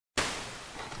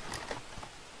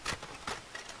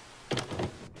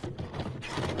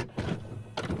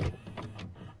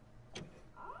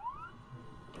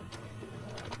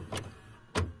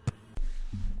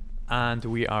And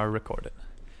we are recording.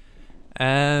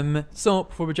 So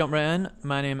before we jump right in,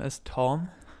 my name is Tom.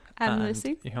 I'm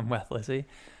Lucy. I'm with Lucy.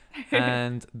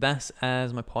 And this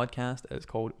is my podcast. It's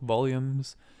called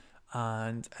Volumes.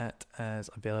 And it is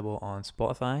available on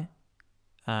Spotify.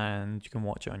 And you can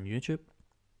watch it on YouTube.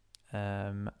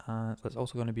 And it's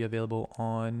also going to be available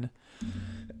on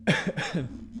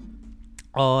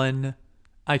on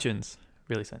iTunes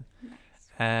really soon.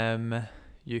 Nice.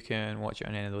 You can watch it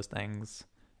on any of those things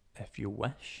if you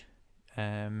wish.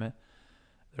 They're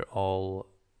all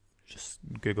just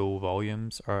Google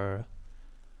Volumes or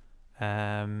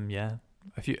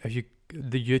if you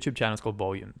the YouTube channel is called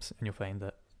Volumes and you'll find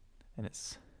it, and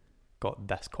it's got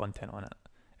this content on it.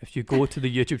 If you go to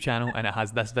the YouTube channel and it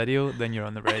has this video, then you're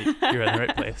in the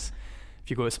right place.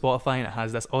 If you go to Spotify and it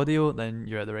has this audio, then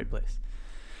you're at the right place.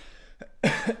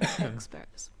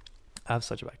 Experts. I have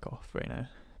such a bad cough right now.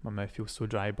 My mouth feels so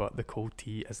dry, but the cold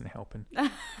tea isn't helping.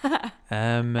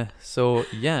 So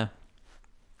yeah.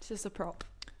 It's just a prop.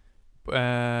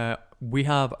 We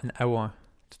have an hour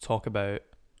to talk about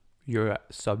your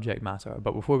subject matter,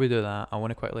 but before we do that, I want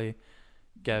to quickly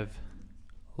give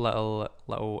a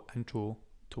little intro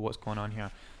to what's going on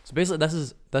here. So basically, this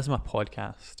is my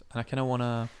podcast, and I kind of want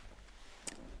to.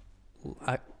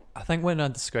 I think when I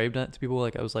described it to people,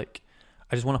 like I was like,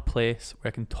 I just want a place where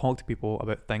I can talk to people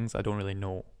about things I don't really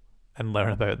know and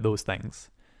learn about those things.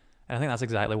 And I think that's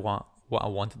exactly what I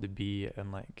wanted to be,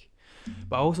 and like,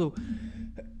 but I also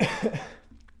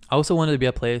wanted to be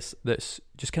a place that's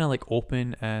just kind of like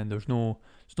open, and there's no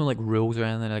like rules or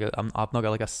anything. Like I've not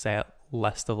got like a set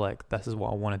list of like, this is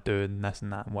what I want to do and this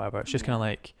and that and whatever. It's just kind of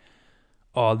like,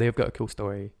 oh, they've got a cool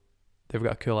story, they've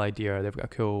got a cool idea, they've got a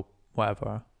cool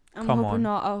whatever. I'm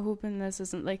hoping this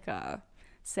isn't like a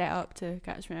setup to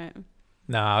catch me out.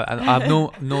 Nah, I have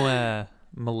no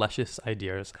malicious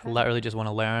ideas. Okay. I literally just want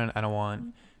to learn, and I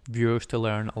want viewers to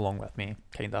learn along with me,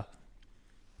 kinda.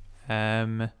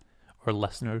 Or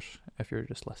listeners, if you're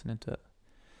just listening to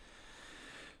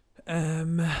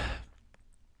it.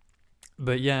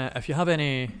 But yeah, if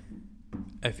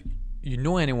you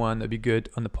know anyone that'd be good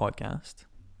on the podcast,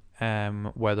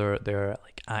 whether they're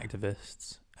like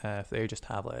activists, if they just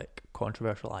have like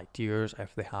controversial ideas,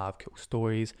 if they have cool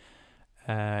stories,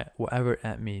 whatever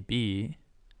it may be,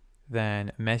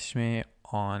 then message me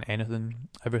on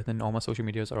everything. All my social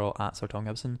medias are all at Sir Tom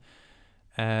Gibson.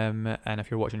 And if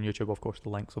you're watching YouTube, of course, the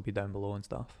links will be down below and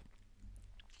stuff.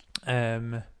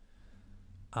 And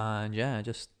yeah,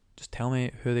 just tell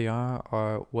me who they are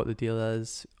or what the deal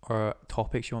is or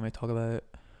topics you want me to talk about.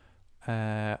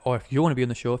 Or if you want to be on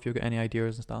the show, if you've got any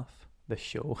ideas and stuff. The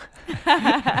show.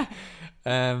 But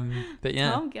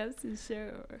yeah. Tom Gibson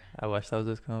show. I wish that was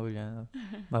this called, yeah.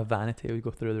 My vanity would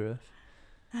go through the roof.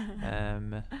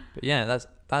 But yeah,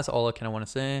 that's all I kind of want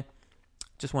to say.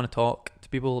 Just want to talk to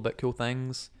people about cool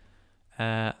things.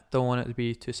 Don't want it to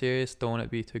be too serious, don't want it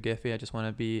to be too goofy. I just want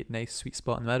to be nice, sweet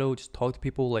spot in the middle. Just talk to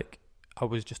people like I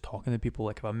was just talking to people.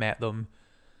 Like if I met them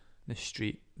in the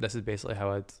street, this is basically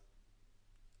how I'd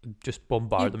just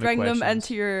bombard them with questions. Bring them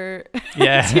into your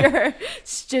yeah. into your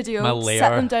studio, My lair. sit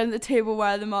them down at the table,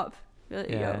 wire them up. Like,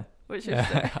 Yeah. yo, what's your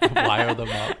story? Wire them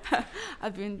up.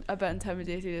 I've been a bit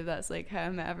intimidated if that's like how I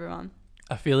met everyone.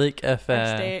 I feel like if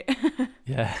First date.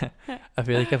 yeah, I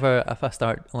feel like if I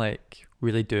start like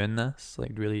really doing this,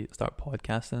 like really start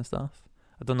podcasting and stuff.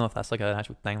 I don't know if that's like an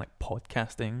actual thing, like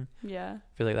podcasting. Yeah.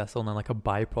 I feel like that's only like a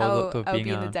byproduct of I'll being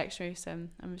be in the dictionary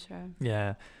soon, I'm sure.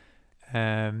 Yeah.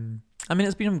 I mean,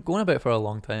 it's been going about for a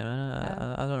long time.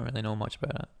 I don't really know much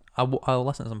about it. I'll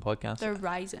listen to some podcasts. They're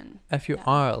rising. If you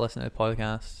are listening to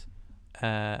podcasts,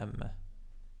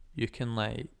 you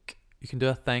can do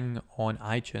a thing on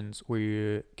iTunes where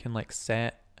you can like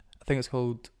set, I think it's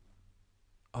called,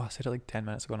 I said it like 10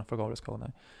 minutes ago and I forgot what it's called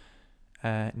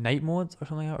now. Night mode or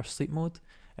something like that, or sleep mode.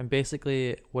 And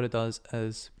basically what it does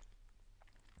is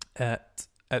at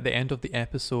the end of the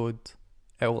episode,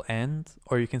 it will end,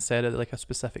 or you can set it at like a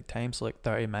specific time, so like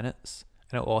 30 minutes,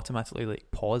 and it'll automatically like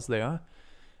pause there,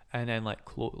 and then like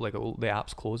the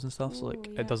app's close and stuff. So like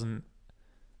yeah. It doesn't.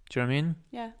 Do you know what I mean?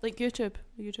 Yeah, like YouTube.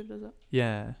 YouTube does it.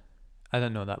 Yeah, I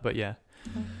didn't know that, but yeah.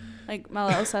 Like my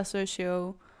little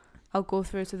sister, I'll go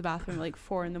through to the bathroom at like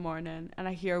 4 a.m, and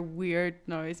I hear weird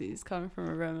noises coming from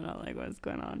her room, and I'm like, what's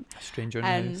going on? A stranger in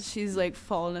And the house. she's like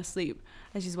falling asleep,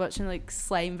 and she's watching like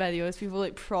slime videos, people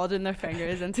like prodding their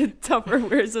fingers into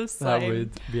Tupperwares of slime. That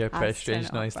would be a pretty I've strange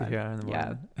seen it noise to often. hear in the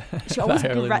morning. She always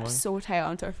That early grips morning. so tight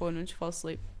onto her phone when she falls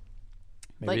asleep.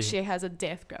 Maybe Like she has a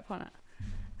death grip on it.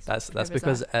 that's pretty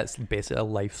because bizarre. it's basically a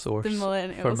life source The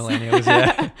millennials. for millennials.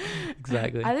 Yeah,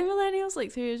 exactly. Are they millennials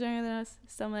like 2 years younger than us?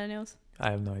 Still millennials?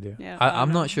 I have no idea. Yeah, I'm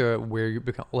don't know. not sure where you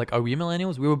become. Like, are we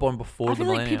millennials? We were born before I the feel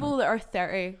like millennium. people that are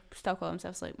 30 still call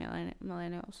themselves like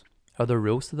millennials. Are there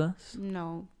rules to this?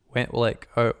 No. When, like,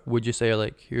 or would you say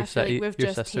like your I feel like we've your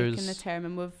just sisters? taken the term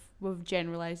and we've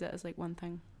generalised it as like one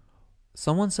thing.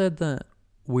 Someone said that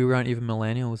we weren't even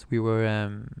millennials. We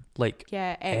were like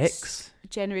Yeah, X.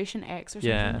 Generation X or something.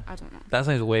 Yeah. I don't know. That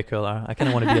sounds way cooler. I kind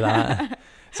of want to be that.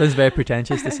 Sounds very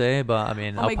pretentious to say, but I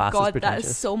mean, Oh I'll my pass as god, that pretentious.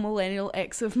 is so millennial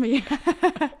X of me.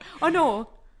 Oh no,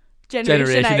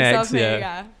 Generation X X, of me.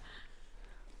 yeah.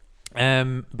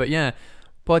 Yeah. But yeah,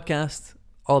 podcast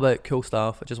all about cool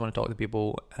stuff. I just want to talk to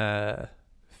people.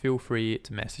 Feel free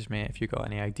to message me if you got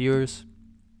any ideas.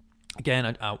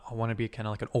 Again, I want to be kind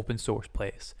of like an open source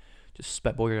place. Just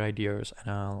spitball your ideas, and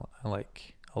I'll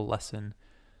listen.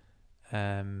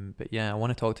 But yeah, I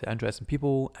want to talk to interesting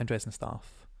people, interesting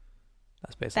stuff.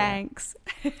 That's basically Thanks.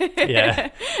 it. Yeah.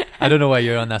 I don't know why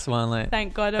you're on this one. Like,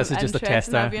 Thank God I'm this is just a interested.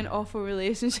 tester. That'd be an awful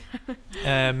relationship.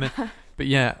 But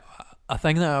yeah, a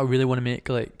thing that I really want to make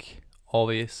like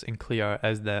obvious and clear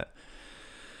is that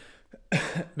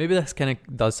maybe this kind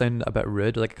of does sound a bit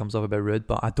rude, like it comes off a bit rude,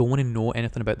 but I don't want to know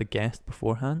anything about the guest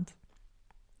beforehand,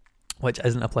 which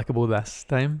isn't applicable this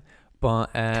time.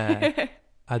 But I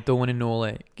don't want to know,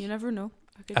 like, You never know.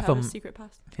 I could If have a I'm- secret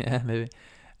past. yeah, maybe.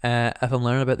 If I'm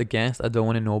learning about the guest, I don't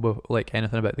want to know about like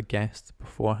anything about the guest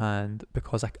beforehand,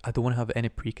 because I don't want to have any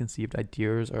preconceived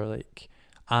ideas or like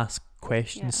ask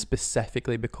questions Yeah.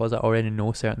 specifically because I already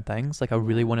know certain things. Like, I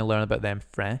really Yeah. want to learn about them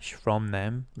fresh from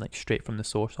them, like straight from the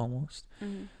source almost.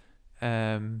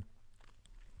 Mm-hmm.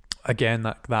 Again,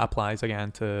 that applies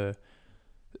again to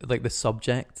like the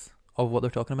subject of what they're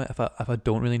talking about. If I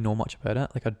don't really know much about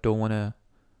it, like I don't want to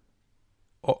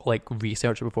like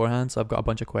research it beforehand. So I've got a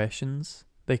bunch of questions.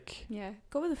 Like, Yeah,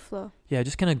 go with the flow. yeah,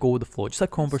 just kind of go with the flow. Just a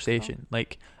conversation.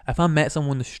 Like, if I met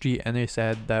someone on the street and they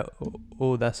said that,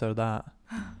 oh this or that,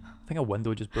 I think a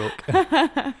window just broke.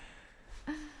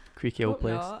 Creaky old Hope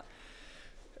place. not.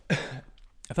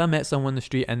 If I met someone on the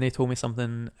street and they told me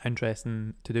something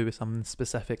interesting to do with something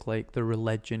specific, like their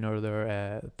religion or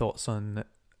their thoughts on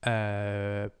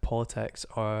politics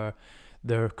or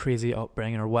their crazy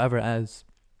upbringing or whatever it is,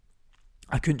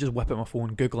 I couldn't just whip out my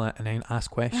phone, Google it, and then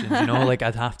ask questions. You know, like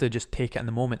I'd have to just take it in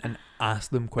the moment and ask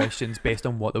them questions based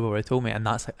on what they've already told me, and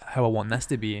that's how I want this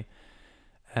to be.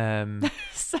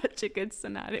 Such a good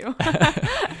scenario.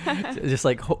 Just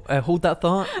like hold that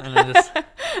thought, and I just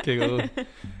Google.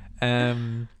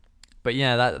 But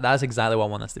yeah, that's exactly what I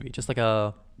want this to be. Just like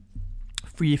a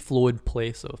free-flowing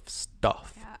place of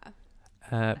stuff.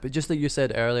 Yeah. But just like you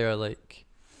said earlier, like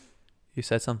you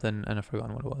said something and I've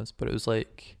forgotten what it was, but it was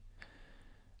like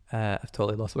I've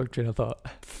totally lost my train of thought.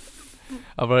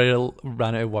 I've already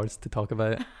ran out of words to talk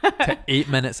about. 8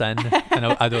 minutes in, and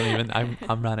I don't even.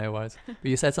 I'm ran out of words. But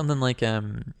you said something like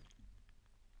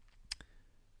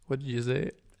what did you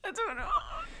say? I don't know.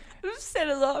 I've said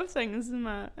a lot of things in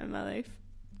my life.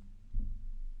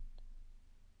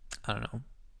 I don't know.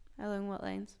 Along what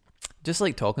lines? Just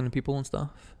like talking to people and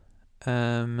stuff.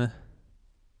 I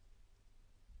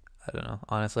don't know.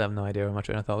 Honestly, I have no idea where my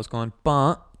train of thought was going,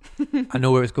 but I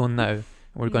know where it's going now.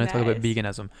 We're going to talk about Nice.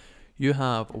 veganism. You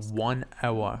have 1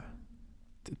 hour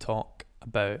to talk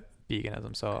about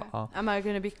veganism, so Okay. I'll, Am I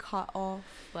going to be cut off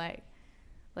like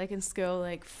in school?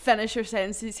 Like, finish your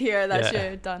sentences here. That's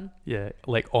Yeah. you done. yeah,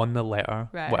 like on the letter,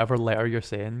 Right. whatever letter you're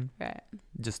saying, Right.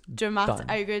 just Dramatic. Done.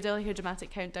 Are you going to do like a dramatic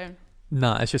countdown?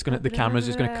 nah. It's just gonna the camera's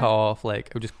just gonna cut off. Like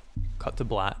it'll just cut to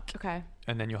black, Okay.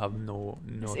 and then you'll have no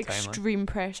It's timeline. extreme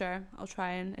pressure. I'll try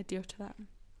and adhere to that.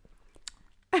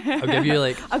 I'll give you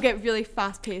like I'll get really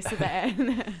fast paced at the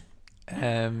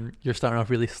end. you're starting off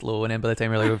really slow, and then by the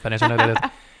time you're like we're finishing,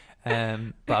 but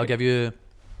I'll give you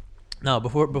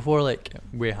before like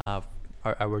we have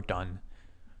our hour done.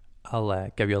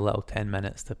 I'll give you a little 10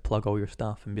 minutes to plug all your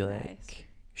stuff and be like, Nice.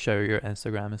 show your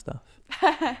Instagram and stuff.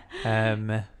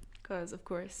 Because of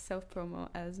course, self promo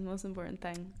is the most important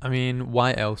thing. I mean,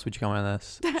 why else would you come on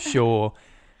this show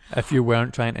if you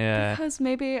weren't trying to? Because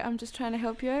maybe I'm just trying to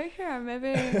help you out here.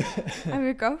 Maybe I'm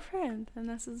your girlfriend, and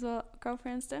this is what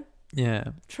girlfriends do.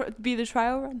 Yeah, Be the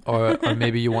trial run. or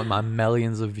maybe you want my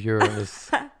millions of viewers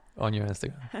on your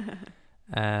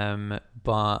Instagram.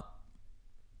 But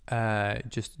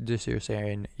just so you're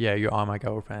saying, yeah, you are my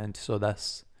girlfriend. So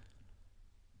that's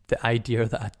the idea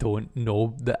that I don't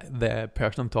know the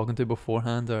person I'm talking to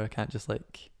beforehand, or I can't just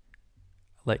like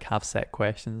have set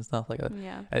questions and stuff like that.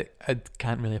 Yeah. I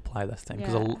can't really apply this time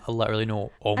because Yeah. I literally know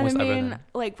And almost I mean, everything.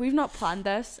 like, we've not planned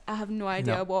this. I have no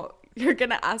idea No. what you're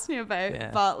gonna ask me about.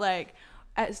 Yeah. But like,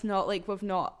 it's not like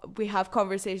we have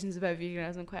conversations about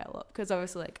veganism quite a lot, because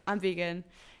obviously, like, I'm vegan,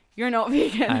 you're not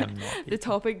vegan. I am not The vegan.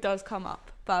 topic does come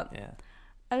up, but Yeah.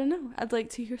 I don't know. I'd like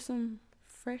to hear some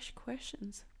fresh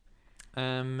questions.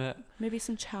 Maybe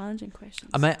some challenging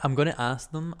questions. I'm gonna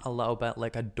ask them a little bit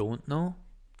like I don't know,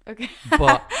 Okay.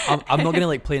 but I'm not gonna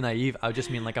like play naive. I just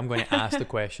mean like I'm going to ask the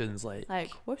questions like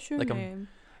what's your like name?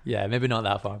 yeah, maybe not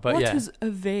that far, but What yeah, is a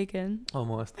vegan?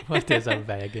 almost. What is a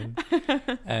vegan?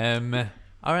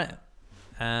 All right.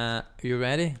 You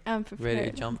ready? I'm prepared.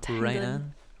 Ready to jump I'm right tingling.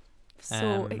 in?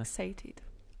 So Um, excited.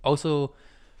 Also,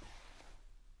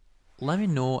 let me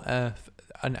know if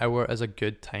an hour is a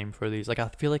good time for these. Like, I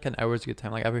feel like an hour is a good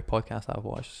time. Like, every podcast I've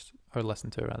watched, or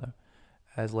listened to rather,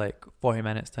 is like 40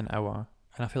 minutes to an hour.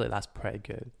 And I feel like that's pretty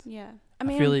good. Yeah.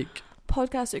 I feel like...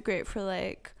 podcasts are great for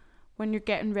like when you're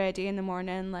getting ready in the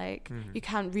morning, like Mhm. you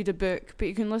can't read a book but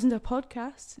you can listen to a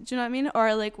podcast. Do you know what I mean?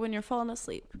 Or like when you're falling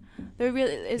asleep. They're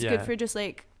really it's good Yeah. for just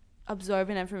like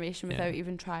absorbing information Yeah. without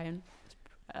even trying.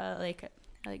 I like it.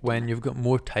 I like When doing you've got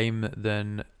more time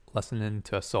than listening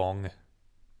to a song,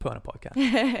 put on a podcast.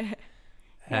 it.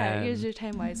 Yeah, use Um, your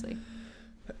time wisely.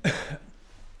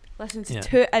 Listen to Yeah.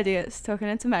 two idiots talking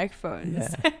into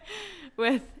microphones Yeah.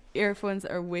 with earphones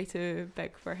that are way too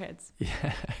big for heads.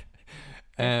 Yeah.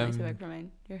 Definitely too big for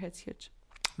mine. Your head's huge.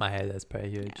 My head is pretty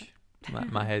huge.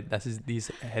 My head. These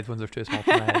headphones are too small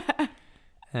for my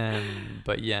head.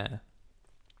 But yeah.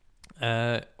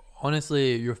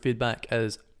 Honestly, your feedback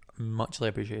is muchly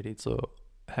appreciated. So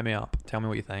hit me up. Tell me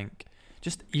what you think.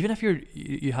 Just even if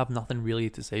you have nothing really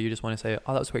to say, you just want to say,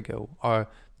 "Oh, that was quite cool," or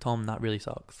 "Tom, that really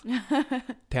sucks."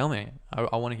 Tell me.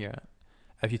 I want to hear it.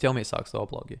 If you tell me it sucks, though, I'll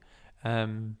blog you.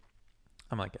 I'm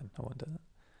like, I won't do that.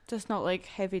 Just not like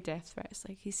heavy death threats.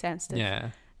 Like he's sensitive.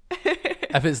 Yeah.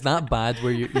 If it's that bad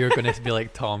where you're going to be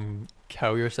like, "Tom,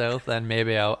 kill yourself," then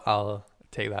maybe I'll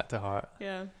take that to heart.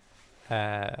 Yeah.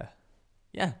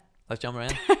 Yeah, let's jump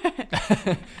right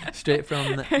in. Straight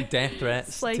from death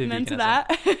threats Sliding to into veganism.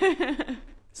 that.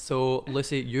 So,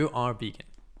 Lucy, you are vegan.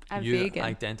 I'm you vegan.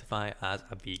 identify as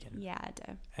a vegan. Yeah, I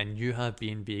do. And you have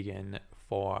been vegan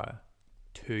for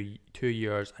 2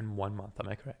 years and 1 month, am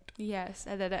I correct? Yes,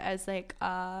 I did it as like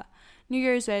a New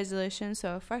Year's resolution.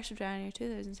 So 1st of January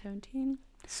 2017.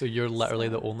 So you're literally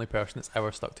So- the only person that's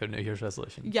ever stuck to a New Year's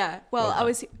resolution. Yeah. Well,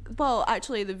 Well done.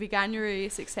 actually, the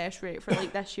veganuary success rate for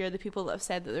like this year, the people that have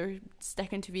said that they're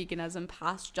sticking to veganism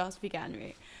past just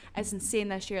veganuary, is insane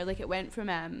this year. Like it went from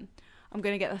I'm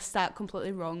gonna get the stat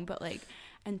completely wrong, but like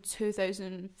in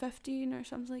 2015 or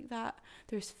something like that,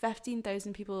 there's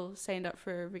 15,000 people signed up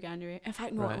for veganuary. In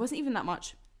fact, no, Right. it wasn't even that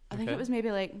much. I think Okay. it was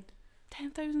maybe like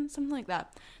 10,000, something like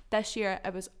that. This year,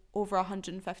 it was over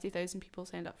 150,000 people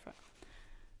signed up for it.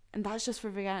 And that's just for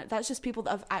vegan. That's just people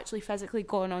that have actually physically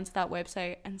gone onto that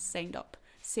website and signed up,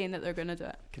 saying that they're gonna do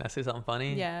it. Can I say something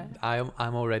funny? Yeah.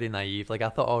 I'm already naive. Like I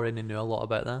thought I already knew a lot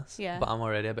about this. Yeah. But I'm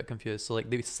already a bit confused. So like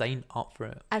they sign up for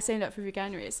it. I signed up for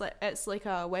veganuary. It's like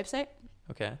a website,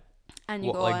 Okay. and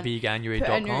you What, go like on, put in your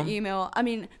veganuary.com? email. I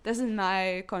mean, this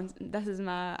is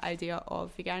my idea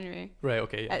of veganuary. Right,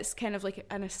 okay. Yeah. It's kind of like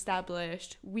an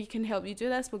established, we can help you do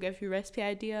this, we'll give you recipe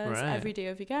ideas Right. every day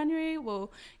of veganuary,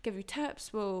 we'll give you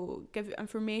tips, we'll give you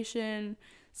information,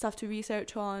 stuff to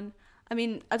research on. I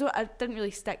mean, I didn't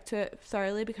really stick to it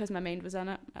thoroughly because my mind was in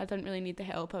it. I didn't really need the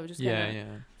help. I was just Yeah, kind of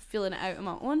yeah. feeling it out on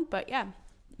my own. But yeah,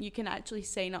 you can actually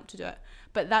sign up to do it.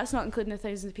 But that's not including the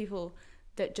thousands of people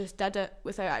that just did it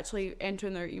without actually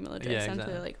entering their email address Yeah, into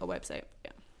exactly. like a website.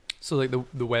 Yeah. So like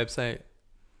the website,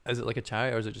 is it like a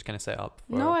charity or is it just kind of set up?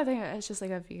 For, No, I think it's just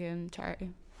like a vegan charity.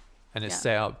 and it's yeah.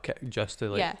 set up just to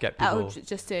like yeah, get people.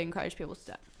 just to encourage people to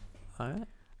do it. Alright.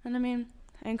 And I mean,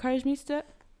 it encouraged me to do it.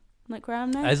 Like where I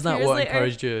am now. Is that years what later.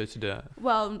 encouraged you to do it?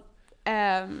 Well,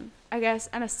 I guess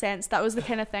in a sense that was the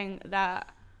kind of thing that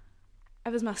it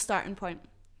was my starting point,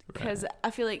 because Right.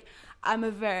 I feel like I'm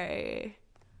a very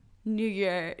New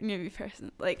Year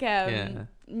person. Like Yeah.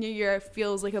 New Year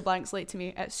feels like a blank slate to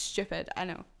me. It's stupid, I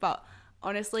know, but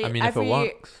honestly, I mean, if it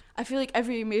works. I feel like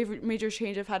every major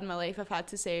change I've had in my life, I've had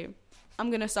to say, I'm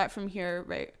gonna start from here.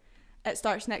 Right, it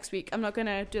starts next week. I'm not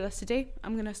gonna do this today.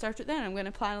 I'm gonna start it then. I'm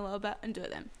gonna plan a little bit and do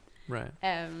it then. Right.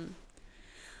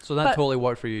 So but- that totally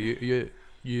worked for you.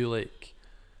 You like.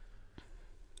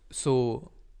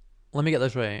 So, let me get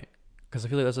this right, because I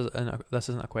feel like this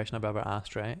isn't a question I've ever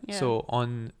asked, right? Yeah. So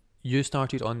you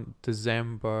started on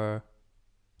December.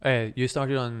 You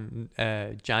started on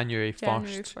January January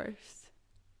 1st, 1st,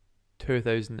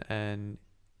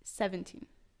 2017.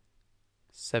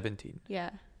 17. Yeah.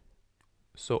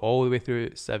 So all the way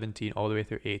through 17, all the way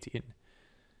through 18,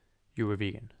 you were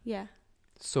vegan. Yeah.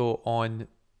 So on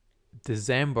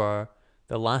December,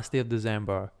 the last day of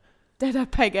December, Did a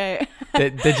pig out.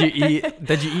 Did you eat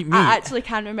meat? I actually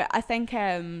can't remember. I think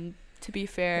to be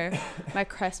fair, my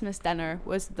Christmas dinner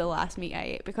was the last meat I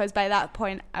ate, because by that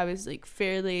point I was like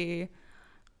fairly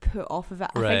put off of it.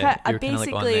 Right. I think I You're kinda,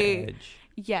 like, on the basically edge.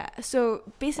 yeah.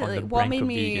 So basically, On the what brink made of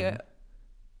me vegan.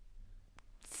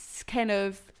 kind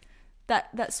of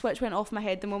that switch went off my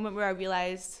head the moment where I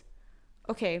realized,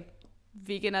 okay,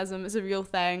 veganism is a real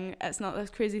thing. It's not this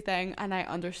crazy thing, and I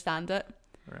understand it,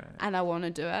 Right. and I want to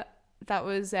do it. That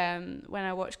was when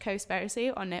I watched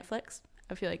Cowspiracy on Netflix.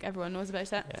 I feel like everyone knows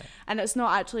about it, Yeah. and it's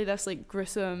not actually this like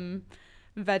gruesome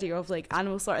video of like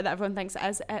animal slaughter that everyone thinks it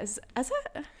is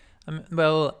it?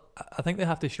 Well, I think they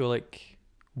have to show like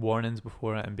warnings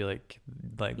before it and be like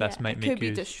this might it make could be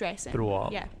you distressing. throw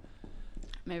up. Yeah,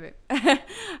 maybe. I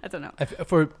don't know.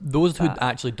 For those who But-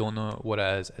 actually don't know what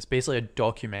it is, it's basically a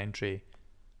documentary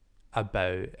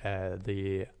about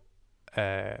the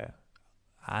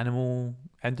animal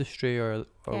industry or Yeah,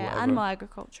 whatever. animal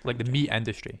agriculture. Like the meat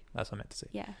industry. That's what I meant to say.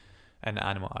 Yeah, And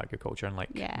animal agriculture, and like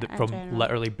Yeah, in from general.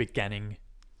 literally beginning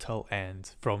till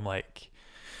end, from like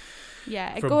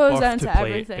yeah. It from goes birth into to plate,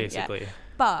 everything. Yeah. basically.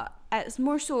 But it's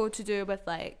more so to do with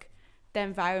like the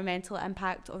environmental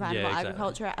impact of animal exactly.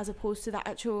 agriculture, as opposed to the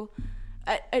actual.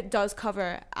 It does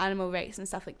cover animal rights and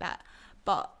stuff like that,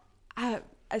 but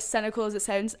as cynical as it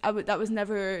sounds, that was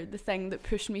never the thing that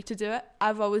pushed me to do it.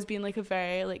 I've always been like a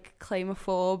very like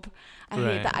climophobe. I hate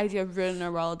Right. the idea of ruining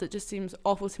our world. It just seems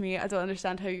awful to me. I don't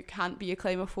understand how you can't be a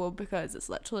climophobe, because it's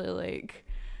literally like,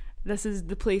 this is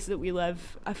the place that we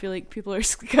live. I feel like people are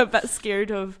a bit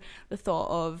scared of the thought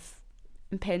of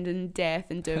impending death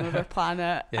and doom of our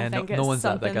planet. Yeah, I think no it's one's that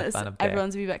something big a that fan of death.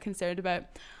 everyone's a wee bit concerned about.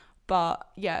 But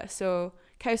yeah, so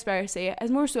Cowspiracy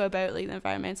is more so about like the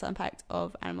environmental impact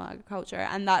of animal agriculture,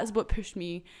 and that's what pushed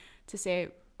me to say,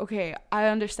 okay, I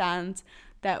understand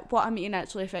that what I'm eating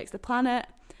actually affects the planet.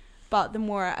 But the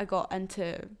more I got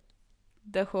into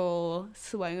the whole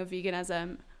swing of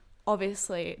veganism,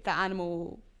 obviously the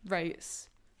animal rights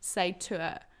side to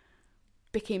it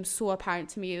became so apparent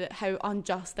to me, that how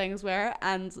unjust things were,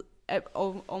 and it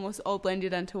almost all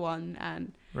blended into one.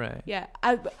 And Right. yeah,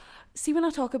 I see, when I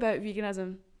talk about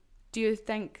veganism, do you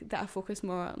think that I focus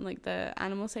more on like the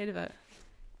animal side of it?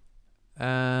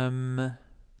 I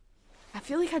I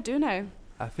feel like I do now.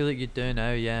 feel like you do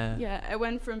now, yeah. Yeah, it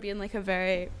went from being like a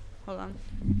very, hold on,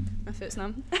 my foot's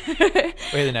numb.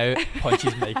 Wait now, punch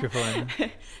his microphone.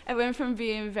 It went from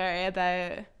being very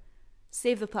about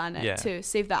save the planet Yeah. to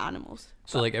save the animals.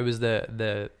 So like it was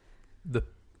the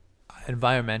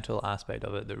environmental aspect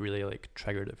of it that really like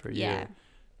triggered it for you. Yeah.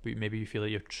 But maybe you feel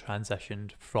like you've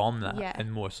transitioned from that Yeah.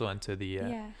 and more so into the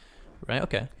Yeah. right.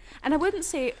 Okay. And I wouldn't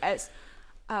say it's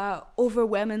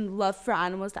overwhelming love for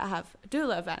animals that I have. I do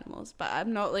love animals, but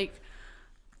I'm not like,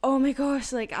 oh my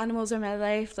gosh, like animals are my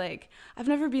life. Like I've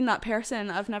never been that person.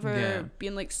 I've never Yeah.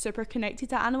 been like super connected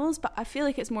to animals, but I feel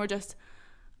like it's more just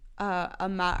a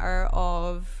matter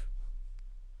of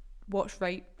what's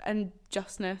right and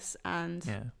justness and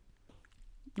Yeah.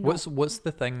 not- What's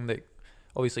the thing that,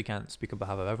 obviously can't speak on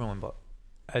behalf of everyone, but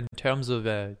in terms of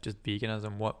just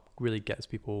veganism, what really gets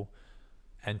people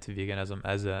into veganism?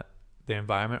 Is it the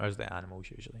environment or is it the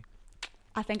animals usually?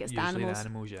 I think it's the Usually animals. the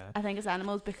animals, yeah. I think it's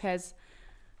animals, because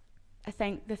I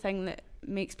think the thing that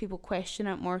makes people question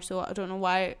it more so, I don't know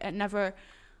why,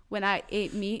 when I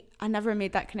ate meat, I never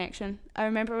made that connection. I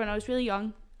remember when I was really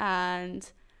young and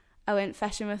I went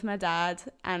fishing with my dad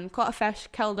and caught a fish,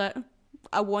 killed it.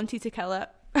 I wanted to kill it.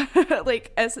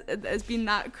 Like it's been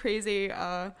that crazy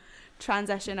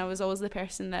transition. I was always the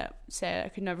person that said I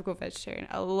could never go vegetarian.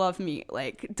 I love meat.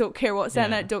 Like, don't care what's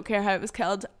in Yeah. it, don't care how it was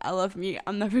killed. I love meat.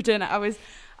 I'm never doing it. I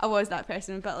was that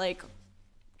person. But like,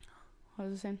 what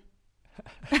was I saying?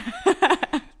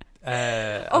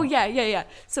 Oh yeah.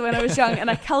 So when I was young and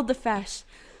I killed the fish,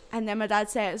 and then my dad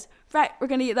says, right, we're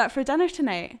gonna eat that for dinner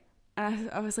tonight. And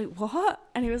I was like, what?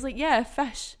 And he was like, yeah,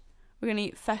 fish. We're gonna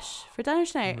eat fish for dinner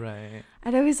tonight. Right.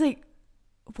 And I was like,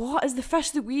 what? Is the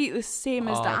fish that we eat the same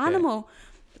as Oh, the okay. animal?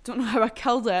 I don't know how I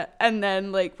killed it. And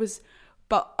then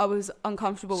but I was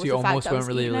uncomfortable So with you the fact almost that I was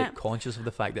weren't really eating like it. conscious of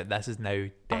the fact that this is now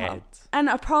dead. And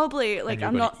I probably, like, you're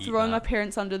I'm gonna not eat throwing my that.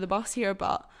 parents under the bus here,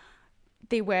 but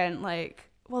they went like,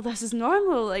 well, this is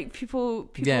normal. Like,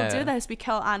 people Yeah. do this. We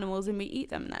kill animals and we eat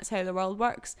them. That's how the world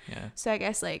works. Yeah. So I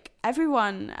guess, like,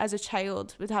 everyone as a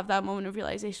child would have that moment of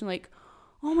realization, like,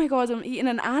 oh my God, I'm eating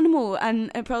an animal.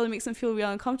 And it probably makes them feel real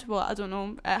uncomfortable. I don't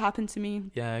know. It happened to me.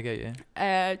 Yeah, I get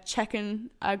you. Chicken,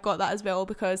 I got that as well,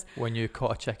 because When you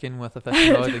caught a chicken with a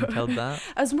fishing rod and killed that.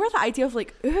 it was more the idea of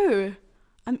like, ooh,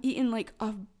 I'm eating like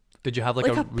Did you have like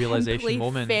a realization pimply,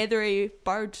 moment? feathery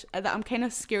bird that I'm kind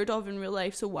of scared of in real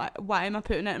life. So why am I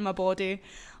putting it in my body?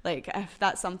 Like, if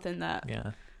that's something that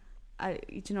Yeah.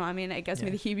 do you know what I mean? It gives me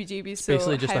the heebie-jeebies. So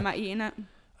basically just how am I eating it?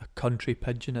 A country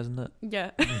pigeon, isn't it?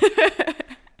 Yeah.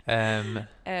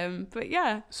 But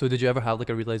yeah. So did you ever have like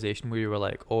a realization where you were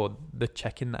like, oh, the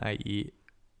chicken that I eat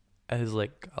is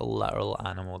like a literal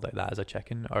animal, like that is a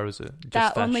chicken, or was it just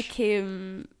That fish? only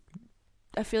came.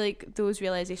 I feel like those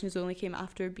realizations only came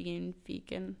after being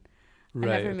vegan.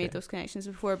 Right, I never made those connections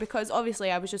before, because obviously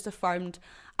I was just affirmed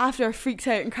after I freaked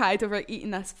out and cried over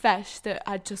eating this fish that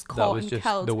I'd just caught that was and just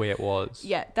killed. the way it was.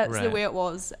 Yeah, that's the Right. way it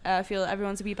was. I feel like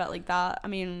everyone's a wee bit like that. I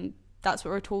mean, that's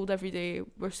what we're told every day.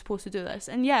 We're supposed to do this.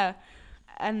 And yeah,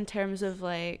 in terms of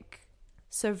like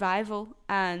survival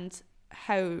and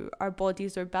how our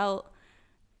bodies are built,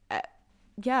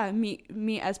 yeah, meat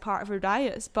is part of our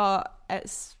diets, but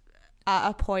it's at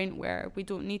a point where we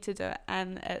don't need to do it,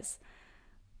 and it's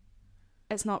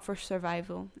not for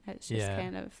survival. It's just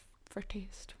kind of for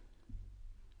taste.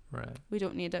 Right. We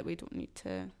don't need it. We don't need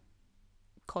to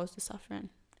cause the suffering,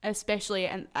 especially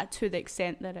and to the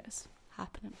extent that it's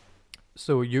happening.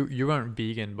 So you weren't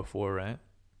vegan before, right?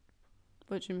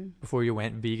 What do you mean? Before you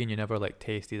went vegan, you never like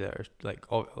tasted it,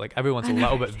 or like everyone's a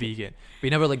little bit vegan, but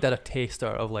you never like did a taster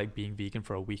of like being vegan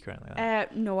for a week or anything like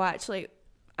that. No, actually,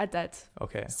 I did.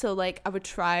 Okay. So like I would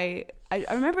try. I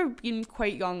remember being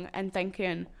quite young and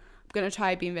thinking I'm gonna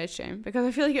try being vegetarian, because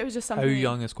I feel like it was just something. How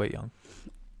young is quite young?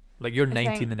 Like you're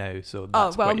 19 now, so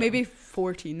that's maybe quite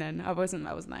 14 then. I wasn't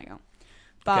that young.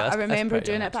 But okay, I remember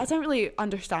doing young, it, but I didn't really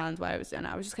understand why I was doing it.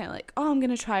 I was just kind of like, oh, I'm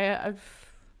gonna try it. I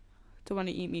don't want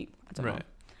to eat meat. I don't know.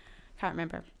 Can't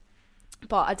remember.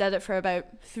 But I did it for about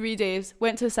 3 days.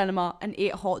 Went to the cinema and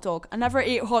ate a hot dog. I never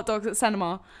ate hot dogs at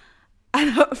cinema,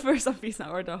 and for some reason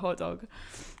I ordered a hot dog.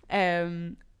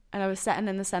 And I was sitting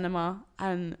in the cinema,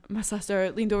 and my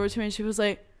sister leaned over to me and she was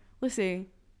like, "Lucy,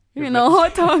 you're eating a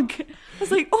hot dog." I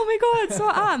was like, "Oh my god, so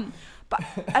I am." But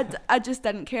I just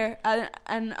didn't care.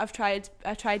 And I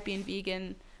tried being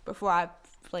vegan before I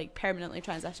like permanently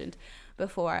transitioned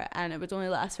before, and it would only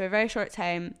last for a very short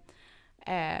time.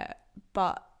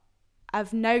 But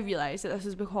I've now realised that this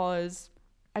is because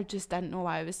I just didn't know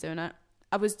why I was doing it.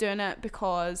 I was doing it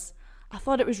because I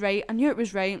thought it was right. I knew it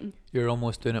was right. You're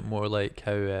almost doing it more like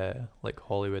how like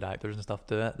Hollywood actors and stuff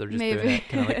do it. They're just Maybe. doing it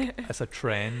kind of like it's a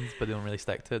trend, but they don't really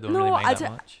stick to it. They don't really mind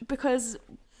that much. Because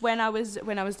when I was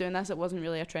doing this, it wasn't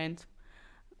really a trend.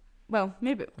 Well,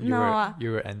 maybe You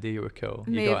were indie. You were cool.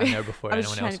 Maybe. You got in there before I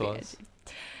was anyone else trying to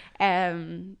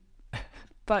be was.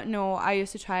 But no, I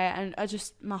used to try it, and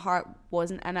my heart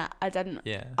wasn't in it. I didn't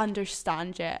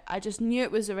understand it. I just knew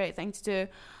it was the right thing to do,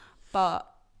 but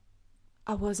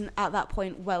I wasn't at that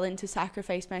point willing to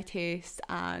sacrifice my taste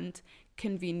and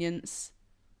convenience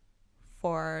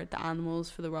for the animals,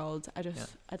 for the world. I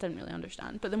didn't really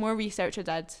understand. But the more research I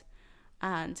did,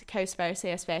 and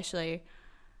Cowspiracy especially,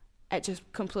 it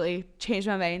just completely changed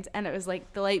my mind, and it was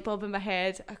like the light bulb in my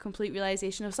head, a complete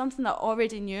realization of something that I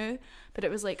already knew, but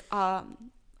it was like a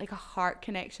heart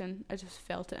connection. I just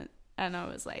felt it, and I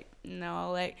was like,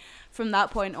 no, like from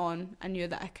that point on, I knew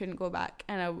that I couldn't go back,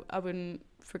 and I wouldn't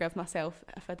forgive myself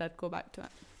if I did go back to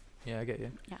it. Yeah, I get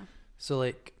you. Yeah. So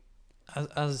like, as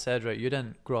I said, right, you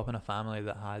didn't grow up in a family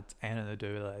that had anything to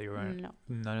do with it. You weren't.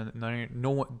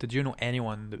 No. Did you know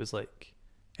anyone that was like,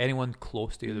 anyone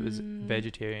close to you that was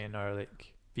vegetarian or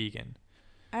like vegan?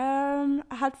 I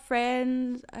had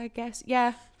friends, I guess.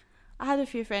 Yeah, I had a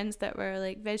few friends that were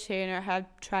like vegetarian or had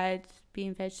tried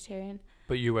being vegetarian.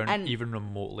 But you weren't even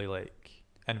remotely like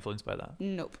influenced by that?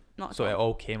 Nope, not so at all. It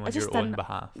all came on your own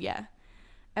behalf? Yeah.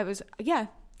 It was,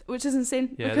 which is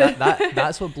insane. Yeah,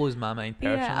 that's what blows my mind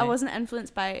personally. Yeah, I wasn't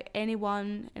influenced by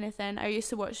anyone, anything. I used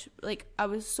to watch, like, I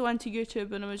was so into YouTube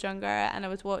when I was younger, and I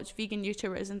would watch vegan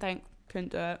YouTubers and think,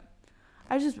 couldn't do it.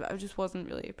 I just wasn't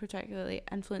really particularly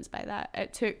influenced by that.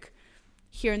 It took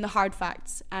hearing the hard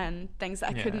facts and things that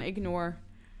I couldn't ignore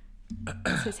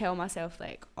to tell myself,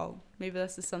 like, oh, maybe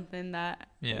this is something that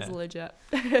is legit.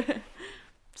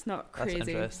 It's not crazy. That's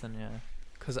interesting, yeah.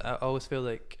 Because I always feel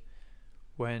like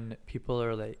when people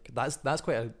are like, that's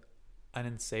quite an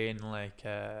insane, like,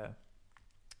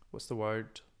 what's the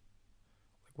word?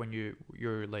 Like when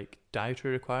your like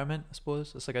dietary requirement, I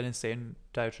suppose. It's like an insane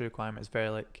dietary requirement. It's very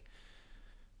like,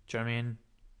 do you know what I mean?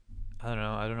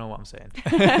 I don't know what I'm saying.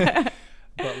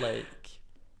 But like,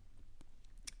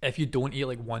 if you don't eat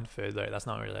like one food, like that's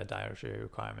not really a dietary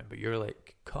requirement, but you're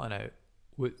like cutting out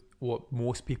what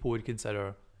most people would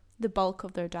consider the bulk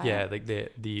of their diet. Yeah, like the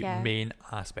main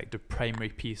aspect, the primary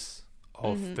piece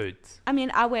of food. I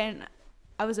mean, I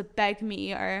was a big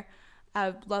meat eater,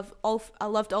 I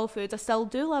loved all foods. I still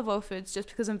do love all foods. Just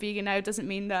because I'm vegan now doesn't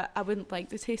mean that I wouldn't like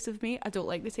the taste of meat. I don't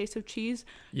like the taste of cheese.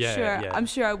 Yeah, sure, yeah. I'm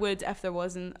sure I would if there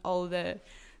wasn't all the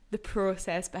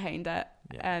process behind it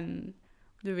and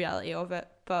the reality of it.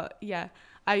 But yeah,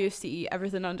 I used to eat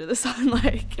everything under the sun.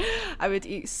 Like, I would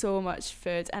eat so much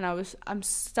food, and I'm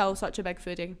still such a big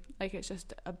foodie. Like, it's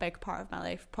just a big part of my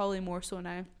life, probably more so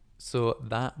now. So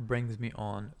that brings me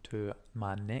on to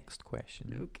my next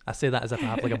question. Okay. I say that as if I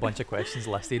have like a bunch of questions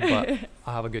listed, but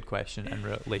I have a good question in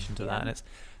relation to that, and it's,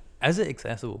 is it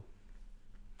accessible?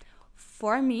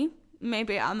 For me,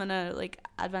 maybe I'm in a like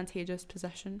advantageous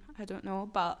position. I don't know,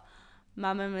 but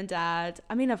my mum and dad,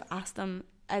 I mean, I've asked them,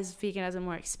 is veganism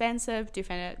more expensive? Do you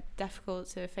find it difficult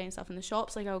to find stuff in the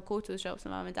shops? Like, I'll go to the shops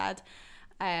with mum and dad.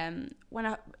 When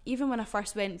I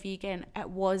first went vegan,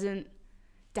 it wasn't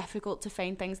difficult to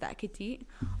find things that I could eat.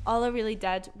 All I really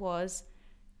did was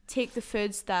take the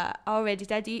foods that I already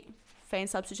did eat, find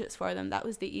substitutes for them. That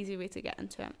was the easy way to get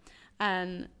into it.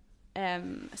 And I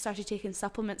started taking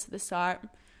supplements at the start,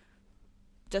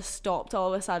 just stopped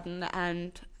all of a sudden,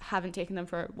 and haven't taken them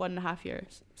for 1.5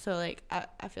 years. So like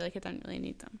I feel like I didn't really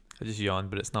need them. I just yawned,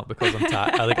 but it's not because I'm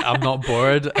I'm not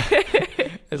bored.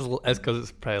 It's because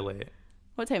it's probably late.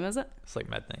 What time is it? It's like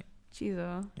midnight.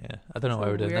 Jesus. Yeah, I don't know why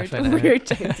we're doing this. Weird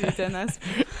time to be doing this.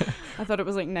 I thought it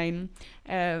was like 9.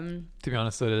 To be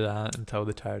honest, so did I, until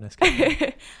the tiredness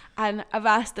came. And I've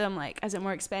asked them, like, is it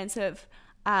more expensive?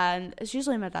 And it's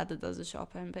usually my dad that does the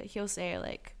shopping, but he'll say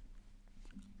like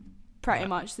pretty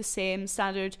much the same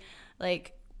standard.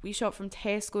 Like, we shop from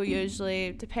Tesco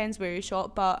usually, depends where you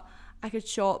shop, but I could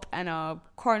shop in a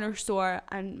corner store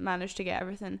and manage to get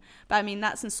everything. But I mean,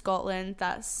 that's in Scotland.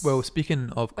 That's, well,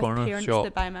 speaking of corner parents shop,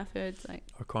 that buy my food, like,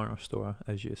 or corner store,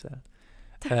 as you said.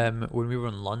 When we were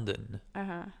in London,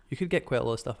 you could get quite a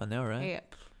lot of stuff in there, right? Yeah,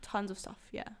 tons of stuff.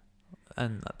 Yeah.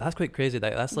 And that's quite crazy.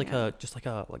 That's like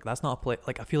that's not a place.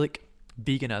 Like, I feel like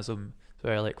veganism is a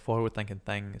very like forward thinking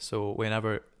thing. So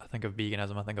whenever I think of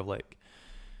veganism, I think of like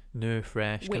new,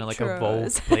 fresh, kind of like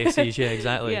evolved places. Yeah,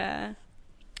 exactly. Yeah.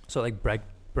 So like big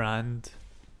brand.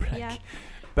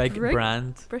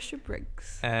 Bristol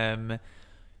Briggs.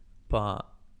 But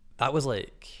that was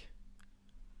like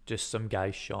just some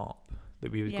guy's shop that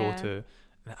we would go to,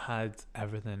 and it had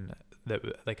everything that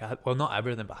like I had. Well, not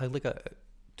everything, but I had like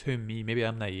to me, maybe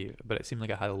I'm naive, but it seemed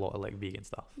like I had a lot of like vegan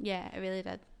stuff. Yeah, it really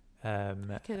did.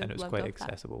 And it was quite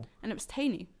accessible. And it was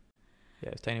tiny. Yeah,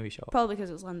 it was a tiny wee shop. Probably because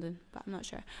it was London, but I'm not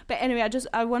sure. But anyway,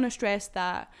 I want to stress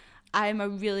that I'm a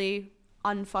really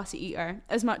unfussy eater.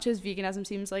 As much as veganism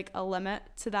seems like a limit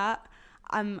to that,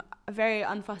 I'm a very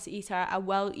unfussy eater. I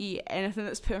will eat anything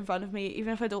that's put in front of me,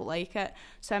 even if I don't like it.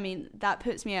 So I mean, that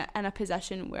puts me in a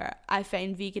position where I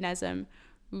find veganism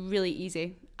really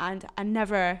easy, and I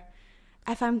never,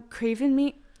 if I'm craving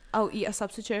meat, I'll eat a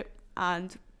substitute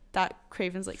and that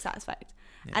craving's like satisfied.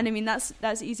 Yeah. And I mean, that's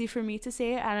easy for me to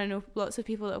say, and I know lots of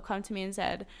people that have come to me and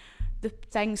said the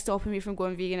thing stopping me from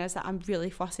going vegan is that I'm really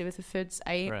fussy with the foods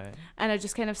I eat. Right. And I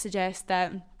just kind of suggest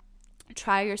that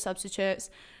try your substitutes,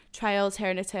 try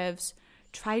alternatives,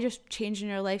 try just changing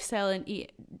your lifestyle and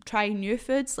try new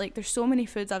foods. Like, there's so many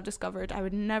foods I've discovered I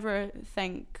would never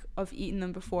think of eating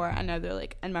them before, and now they're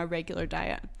like in my regular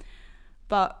diet.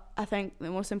 But I think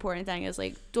the most important thing is,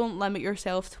 like, don't limit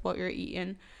yourself to what you're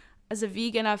eating. As a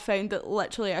vegan, I've found that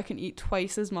literally I can eat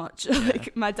twice as much. Yeah.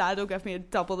 Like, my dad will give me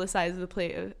double the size of the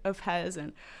plate of his,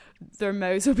 and their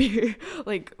mouths will be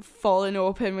like falling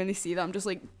open when they see that I'm just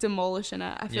like demolishing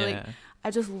it. I feel like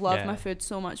I just love my food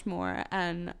so much more.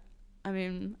 And I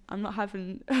mean, I'm not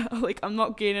having like, I'm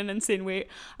not gaining insane weight.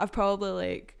 I've probably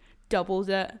like doubled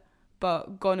it,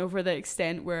 but gone over the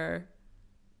extent where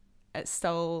it's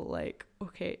still like,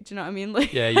 okay, do you know what I mean?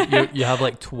 Like, yeah, you have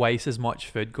like twice as much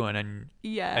food going in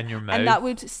your mouth, and that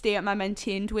would stay at my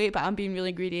maintained weight, but I'm being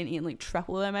really greedy and eating like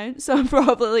triple the amount, so I'm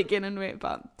probably like gaining weight.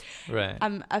 But right,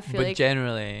 I feel like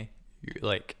generally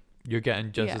you're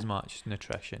getting just as much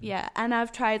nutrition. Yeah, and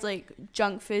I've tried like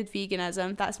junk food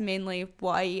veganism. That's mainly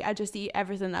what I eat. I just eat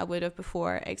everything that I would have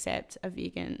before except a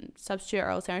vegan substitute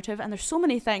or alternative. And there's so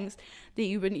many things that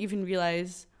you wouldn't even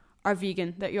realise are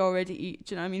vegan that you already eat.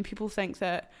 Do you know what I mean? People think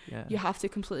that you have to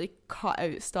completely cut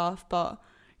out stuff, but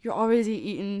you're already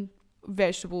eating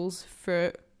vegetables,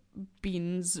 fruit,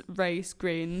 beans, rice,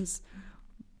 grains,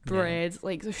 bread.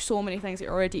 Like, there's so many things that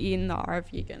you're already eating that are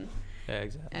vegan. Yeah,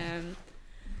 exactly.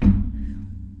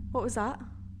 What was that?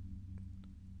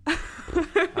 I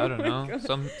don't know.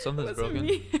 Something's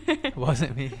broken. Was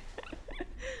it me?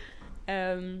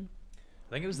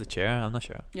 I think it was the chair. I'm not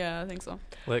sure. Yeah, I think so.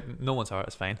 Like, no one's heart.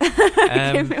 It's fine.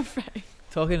 Give me a break.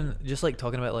 Talking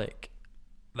about like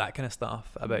that kind of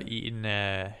stuff about eating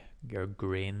your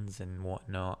grains and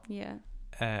whatnot. Yeah.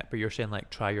 But you're saying like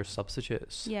try your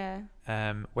substitutes. Yeah.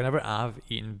 Whenever I've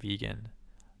eaten vegan,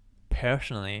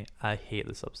 personally, I hate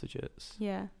the substitutes.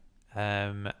 Yeah.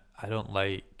 I don't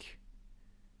like.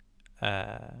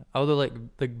 Although like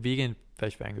the vegan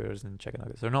fish fingers and chicken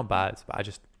nuggets, they're not bad, but I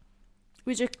just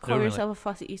Would you call really- yourself a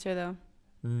fussy eater though?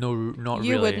 no, not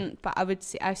You really. wouldn't, but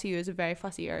I see you as a very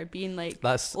fussy eater. Being like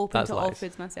That's open to all lies.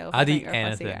 foods myself. I'd I think eat you're a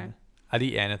fussy anything. eater. I'd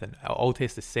eat anything. It'll all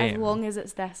taste the same. As long as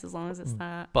it's this, as long as it's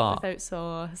that, But- without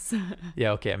sauce.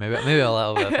 Yeah, okay, maybe a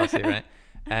little bit fussy, right?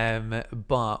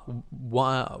 But what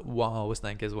I always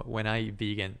think is when I eat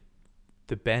vegan,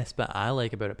 the best bit I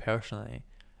like about it personally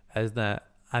is that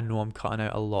I know I'm cutting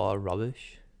out a lot of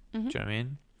rubbish. Mhm. Do you know what I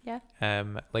mean?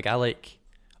 Yeah. Like I like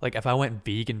if I went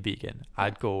vegan,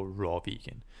 I'd go raw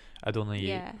vegan. I'd only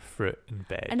Yeah. eat fruit and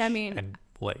veg. And I mean- and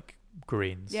like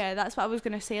grains. Yeah, that's what I was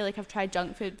gonna say. Like I've tried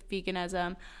junk food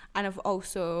veganism, and I've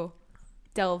also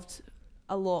delved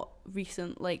a lot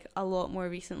more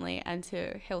recently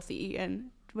into healthy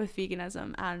eating with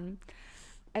veganism, and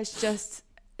it's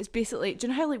basically, do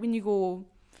you know how like when you go,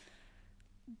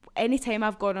 anytime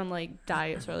I've gone on like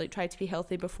diets or like tried to be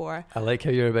healthy before, I like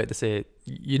how you're about to say,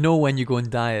 you know, when you go on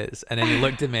diets, and then you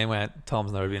looked at me and went,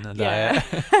 Tom's never been on a diet.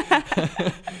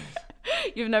 Yeah.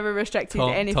 You've never restricted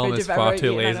any Tom food is you've far ever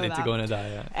too eaten. I know lazy to that. go on a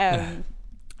diet.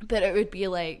 But it would be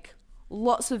like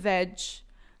lots of veg,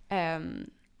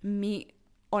 meat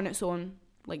on its own,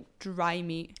 like dry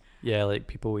meat. Yeah, like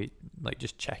people eat like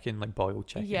just chicken, like boiled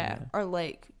chicken. Yeah, or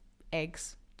like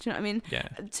eggs. Do you know what I mean? Yeah.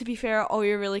 To be fair, all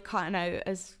you're really cutting out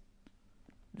is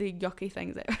the yucky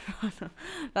things.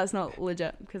 That's not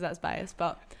legit because that's biased,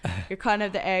 but you're cutting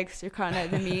out the eggs, you're cutting out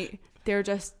the meat. They're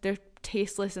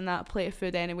tasteless in that plate of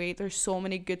food anyway. There's so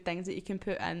many good things that you can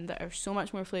put in that are so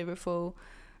much more flavorful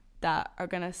that are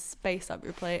gonna spice up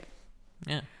your plate.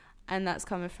 Yeah. And that's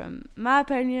coming from my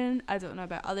opinion. I don't know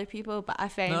about other people, but I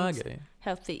find No, I get you.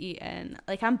 healthy eating,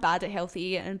 like I'm bad at healthy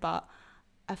eating, but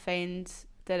I find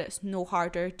that it's no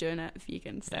harder doing it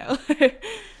vegan style.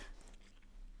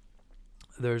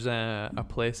 There's a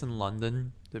place in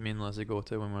London that me and Lizzie go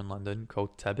to when we're in London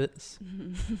called Tibbetts.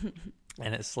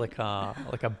 And it's like a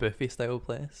buffet style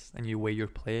place, and you weigh your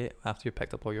plate after you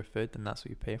picked up all your food, and that's what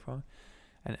you pay for.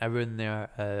 And everyone there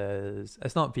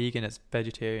it's not vegan, it's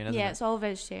vegetarian, isn't it? Yeah, it's all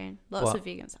vegetarian. Lots But- of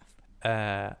vegan stuff.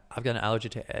 I've got an allergy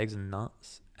to eggs and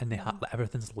nuts, and they have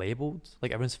everything's labelled,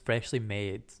 like everyone's freshly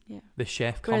made. Yeah. The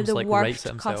chef We're comes the like writes worst it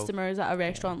himself. customers at a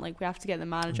restaurant. Like we have to get the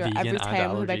manager Vegan every and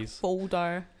time with a big allergies.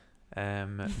 folder.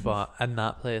 But in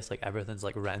that place, like everything's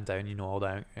like written down, you know, all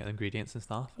the ingredients and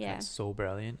stuff. And Yeah. it's so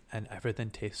brilliant, and everything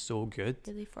tastes so good.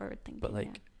 Really forward thinking. But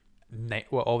like,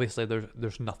 well, obviously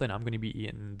there's nothing I'm going to be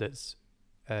eating that's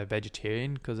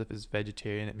vegetarian, because if it's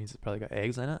vegetarian, it means it's probably got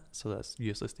eggs in it, so that's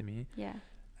useless to me. yeah.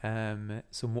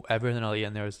 So everything I'll eat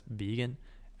in there is vegan,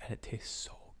 and it tastes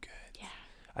so good. Yeah.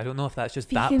 I don't know if that's just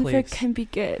Vegan that place. food can be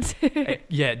good.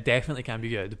 Yeah, it definitely can be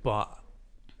good, but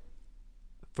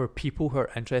for people who are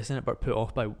interested in it but put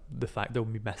off by the fact they'll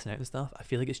be missing out and stuff, I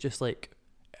feel like it's just like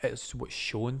it's what's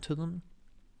shown to them.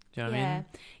 Do you know what I mean?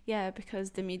 Yeah,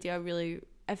 because the media really,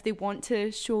 if they want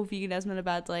to show veganism in a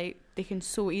bad light, they can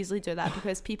so easily do that,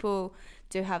 because people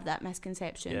do have that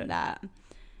misconception that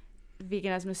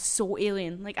veganism is so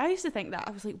alien. Like I used to think that.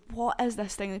 I was like, what is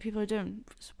this thing that people are doing?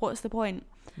 What's the point?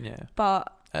 Yeah,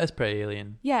 But it is pretty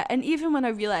alien. yeah, and even when I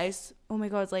realised, oh my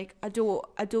god, like I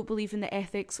don't believe in the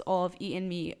ethics of eating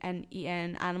meat and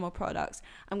eating animal products,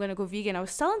 I'm gonna go vegan. I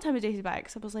was still intimidated by it,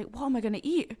 because I was like, what am I gonna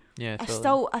eat? Yeah, I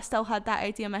totally. still had that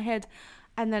idea in my head,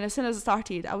 and then as soon as I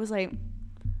started, I was like,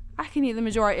 I can eat the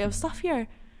majority of stuff here.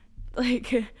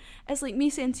 Like it's like me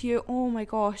saying to you, oh my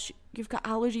gosh, you've got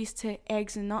allergies to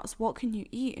eggs and nuts, what can you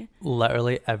eat?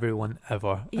 Literally everyone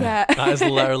ever. Yeah. That is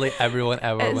literally everyone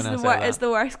ever It's when I the say that. it's the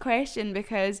worst question,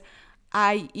 because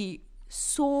I eat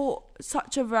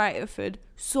such a variety of food,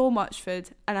 so much food,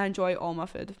 and I enjoy all my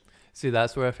food. See,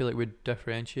 that's where I feel like we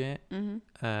differentiate,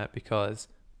 because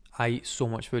I eat so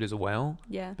much food as well,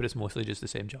 Yeah. but it's mostly just the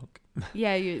same junk.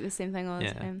 Yeah, you eat the same thing all the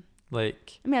Yeah. time.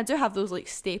 Like, I mean, I do have those like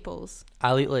staples.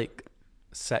 I'll eat like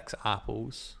 6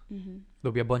 apples. Mm-hmm.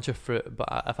 There'll be a bunch of fruit,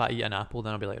 but if I eat an apple,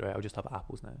 then I'll be like, right, I'll just have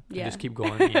apples now. And Yeah. just keep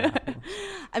going eating apples.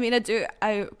 I mean,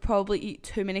 I probably eat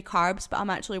too many carbs, but I'm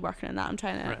actually working on that. I'm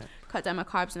trying to Right. cut down my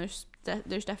carbs, and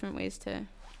there's different ways to.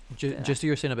 Just so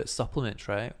you're saying about supplements,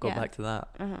 right? Go Yeah. back to that.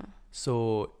 Uh-huh.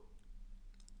 So,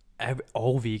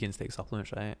 all vegans take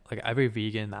supplements, right? Like every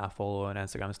vegan that I follow on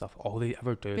Instagram and stuff, all they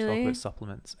ever do is talk Really? about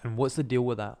supplements. And what's the deal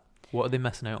with that? What are they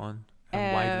missing out on?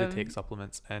 And why do they take Um,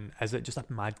 supplements? And is it just a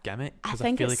mad gimmick? I 'Cause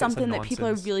think feel it's like something that people are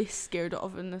nonsense. really scared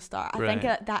of in the start. I think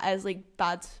Right. that is like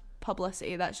bad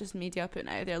publicity. That's just media putting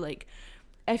it out there. Like,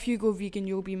 if you go vegan,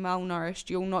 you'll be malnourished.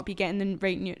 You'll not be getting the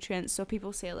right nutrients. So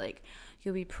people say, like,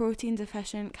 you'll be protein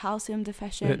deficient, calcium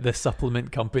deficient. The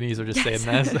supplement companies are just saying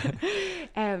this.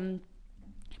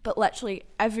 But literally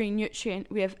every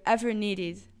nutrient we have ever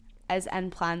needed is in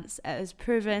plants. It is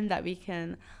proven that we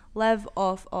can live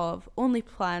off of only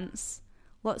plants,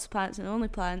 lots of plants and only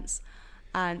plants,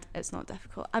 and it's not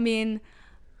difficult. I mean,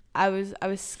 I was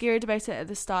scared about it at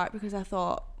the start because I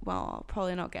thought, well, I'll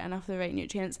probably not get enough of the right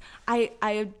nutrients.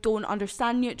 I don't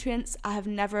understand nutrients. I have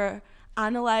never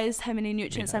analysed how many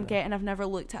nutrients I'm getting. I've never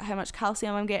looked at how much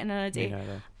calcium I'm getting in a day,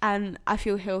 and I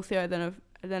feel healthier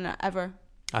than ever.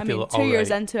 I mean, 2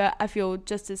 years into it, I feel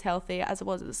just as healthy as I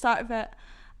was at the start of it.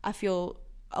 I feel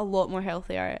a lot more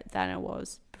healthier than I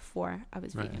was before I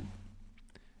was vegan.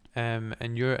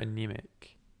 And you're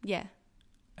anemic. Yeah.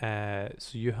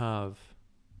 So you have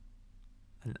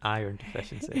an iron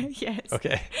deficiency. Yes.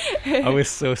 Okay. I was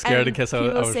so scared in case I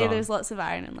was People say wrong. there's lots of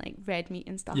iron in like red meat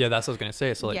and stuff. Yeah, that's what I was gonna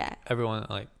say. So like everyone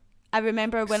like. I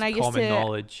remember when I used common to.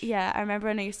 knowledge. Yeah, I remember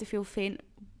when I used to feel faint.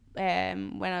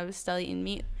 When I was still eating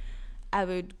meat, I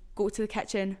would go to the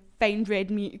kitchen, find red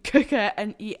meat, cook it,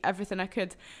 and eat everything I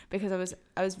could because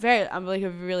I'm like a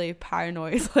really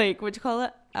paranoid, like, what do you call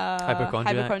it?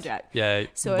 Hypochondriac. Yeah.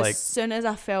 So like, as soon as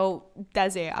I felt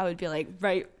dizzy, I would be like,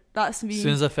 right, that's me. As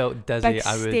soon as I felt dizzy,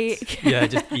 I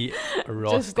would just eat a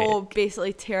raw just steak. go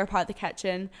basically tear apart the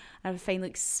kitchen, and I would find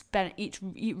like eat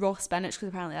raw spinach because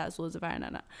apparently that's loads of iron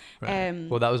in it. Right.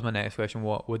 Well, that was my next question.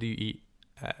 What do you eat?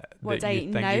 What do I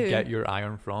eat think now? you get your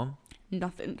iron from?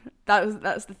 Nothing.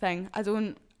 That's the thing. I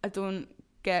don't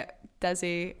get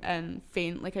dizzy and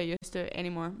faint like I used to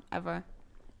anymore, ever.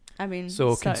 I mean,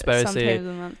 so conspiracy, sometimes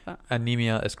a month, but.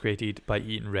 Anemia is created by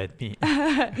eating red meat.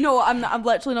 No, I'm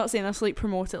literally not saying this to like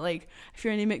promote it. Like, if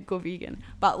you're anemic, go vegan.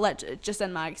 But just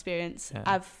in my experience,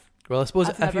 I suppose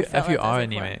if you are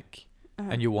anemic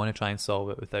and you want to try and solve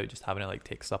it without just having to like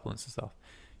take supplements and stuff,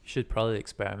 you should probably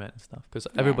experiment and stuff because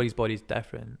everybody's body's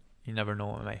different. You never know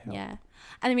what might help. Yeah,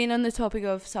 and I mean, on the topic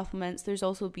of supplements, there's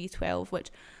also B12, which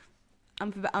I'm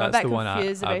a bit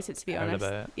confused about it, to be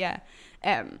honest. Yeah,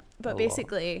 but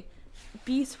basically,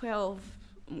 B12.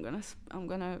 I'm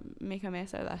gonna make a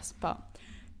mess out of this, but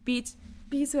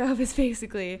B12 is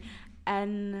basically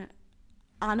in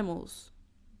animals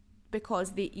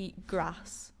because they eat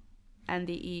grass and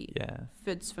they eat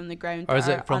foods from the ground. Or is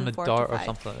it from the dirt or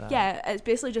something like that? Yeah, it's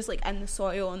basically just like in the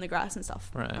soil and the grass and stuff.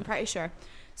 Right. I'm pretty sure.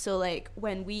 So like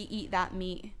when we eat that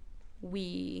meat,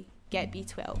 we get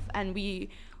B12, and we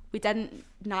didn't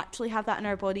naturally have that in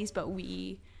our bodies, but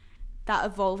that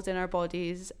evolved in our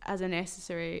bodies as a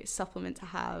necessary supplement to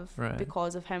have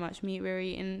because of how much meat we were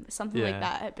eating. Something like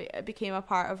that. It became a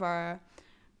part of our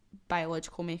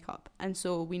biological makeup, and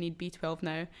so we need B12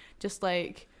 now. Just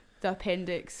like the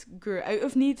appendix grew out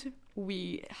of need,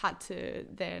 we had to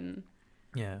then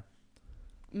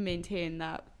maintain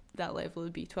that level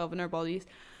of B12 in our bodies.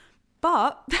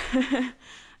 But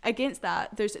against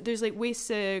that, there's like ways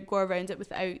to go around it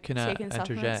without taking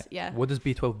supplements. Yeah. What does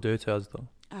B12 do to us though?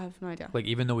 I have no idea. Like,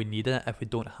 even though we need it, if we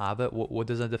don't have it, what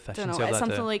does a deficiency of that do? It's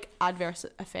something like adverse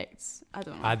effects. I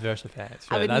don't know. Adverse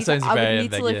effects. Right. That sounds very ambiguous. I would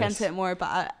need to look into it more,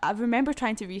 but I remember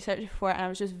trying to research it before, and I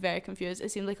was just very confused. It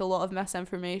seemed like a lot of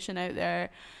misinformation out there.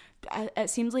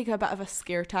 It seems like a bit of a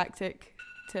scare tactic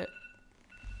to.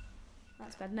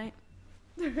 That's midnight.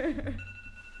 Hold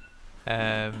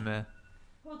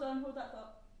that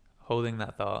thought. Holding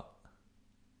that thought.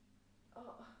 Oh,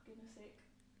 goodness sake.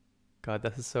 God,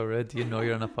 this is so rude. Do you know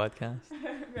you're on a podcast?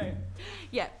 Right.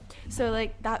 Yeah. So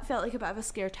like that felt like a bit of a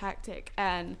scare tactic,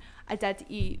 and I did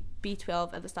eat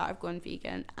B12 at the start of going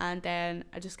vegan, and then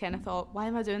I just kind of thought, why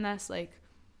am I doing this? Like,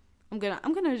 I'm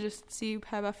gonna just see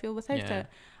how I feel without it.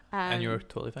 And you're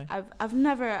totally fine. I've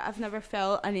never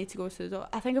felt I need to go to the doctor.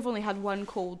 I think I've only had one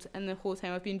cold in the whole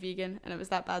time I've been vegan, and it was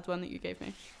that bad one that you gave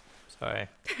me. Sorry.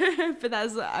 But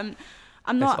that's I'm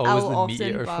not ill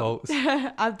often, but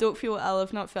I don't feel ill.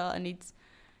 I've not felt I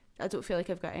don't feel like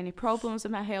I've got any problems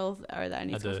with my health or that I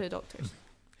need to go to the doctors.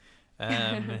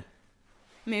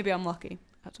 Maybe I'm lucky.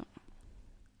 I don't know.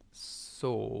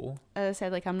 So, as I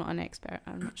said, like, I'm not an expert.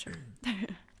 I'm not sure.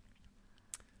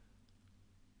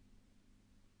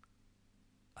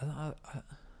 I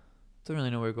don't really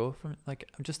know where to go from it. Like,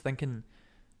 I'm just thinking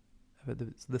about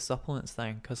the supplements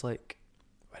thing, because like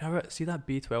whenever I see that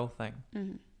B12 thing,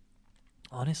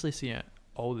 I honestly see it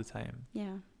all the time.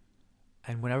 Yeah.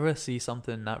 And whenever I see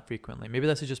something that frequently, maybe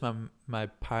this is just my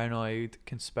paranoid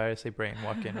conspiracy brain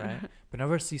working, right? But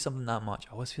whenever I see something that much,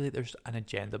 I always feel like there's an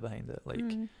agenda behind it. Like,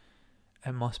 it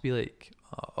must be like,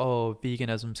 oh,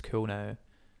 veganism's cool now.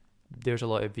 There's a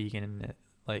lot of vegan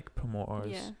like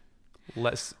promoters, Yeah.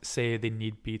 let's say they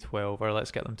need B12, or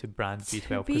let's get them to brand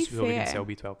B12 be because we can fair, sell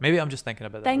B12. Maybe I'm just thinking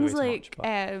about that things way too like much,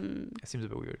 but it seems a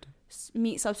bit weird.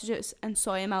 meat substitutes and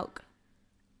soy milk,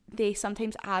 they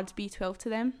sometimes add B12 to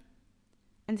them,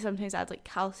 and they sometimes add like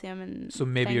calcium and. So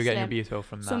maybe you're things to getting them. your B12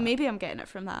 from that. So maybe I'm getting it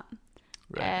from that.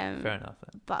 Right, fair enough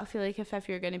then. But I feel like if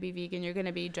you're going to be vegan, you're going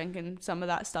to be drinking some of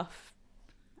that stuff.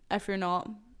 If you're not,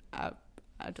 I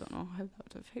don't know how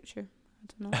that would affect you.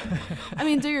 I don't know. I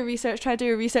mean, do your research. Try to do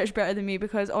your research better than me,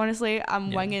 because honestly,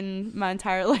 I'm winging my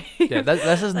entire life. Yeah,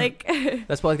 this isn't like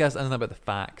this podcast isn't about the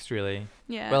facts really.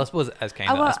 Yeah. Well, I suppose it is kind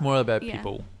of. It's more about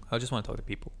people. I just want to talk to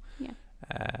people. Yeah.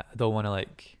 I don't want to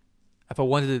like. If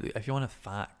you want a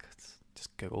fact,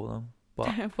 just Google them. But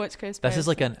what's Chris? this is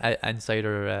like an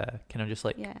insider kind of just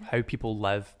like Yeah. how people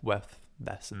live with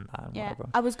this and that and Yeah. whatever.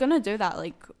 I was gonna do that,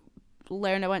 like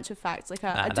learn a bunch of facts. Like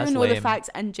I do that's know the lame. facts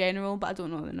in general, but I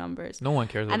don't know the numbers. No one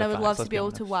cares about And the I would facts, love let's to be able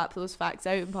honest. to whap those facts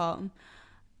out, but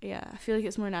yeah, I feel like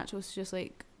it's more natural to just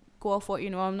like go off what you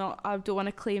know. I don't want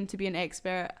to claim to be an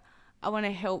expert. I want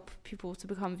to help people to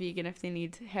become vegan if they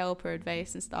need help or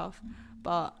advice and stuff.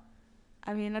 But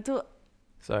I mean, I don't.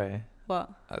 Sorry. What?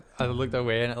 I looked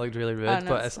away and it looked really rude, Oh, no,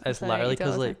 but it's it's alright, literally you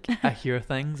do it because all the like I hear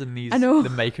things in these I know. the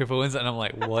microphones and I'm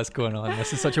like, what's going on?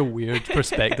 This is such a weird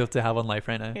perspective to have on life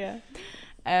right now. Yeah.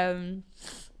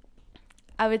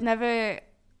 I would never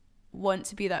want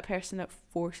to be that person that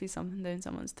forces something down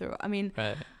someone's throat. I mean,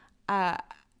 Right.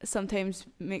 sometimes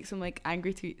make some like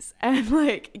angry tweets and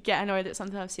like get annoyed at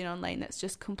something I've seen online that's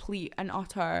just complete and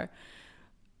utter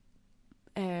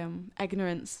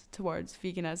ignorance towards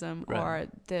veganism Right.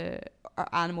 or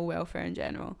animal welfare in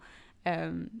general.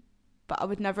 But I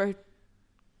would never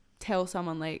tell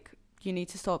someone like, you need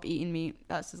to stop eating meat.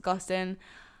 That's disgusting.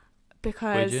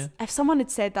 Because you? if someone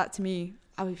had said that to me,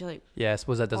 I would be like, Yeah, I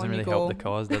suppose that doesn't on you really help the go.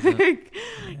 cause, does it?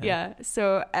 yeah.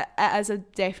 So it is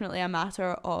definitely a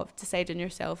matter of deciding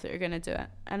yourself that you're going to do it.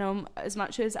 And as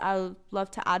much as I love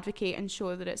to advocate and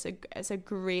show that it's a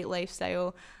great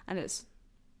lifestyle, and it's,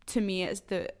 to me, it's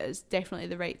definitely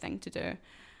the right thing to do.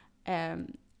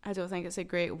 I don't think it's a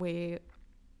great way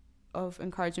of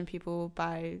encouraging people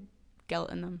by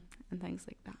guilting them and things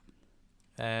like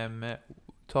that.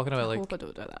 Talking about I like hope I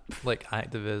don't do that. like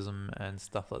activism and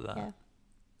stuff like that. Yeah.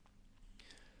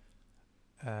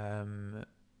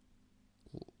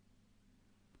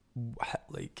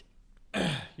 Like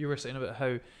you were saying about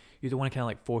how you don't want to kind of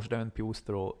like force it down people's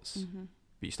throats, Mm-hmm.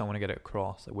 but you still want to get it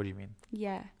across. Like, what do you mean?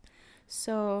 Yeah.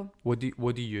 So What do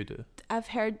you do? I've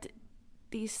heard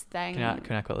these things.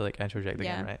 Can I quickly like interject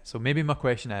again? Yeah. Right. So maybe my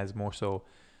question is more so,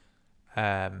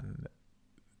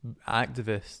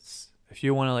 activists. If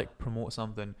you want to like promote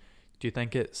something, do you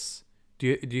think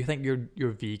you think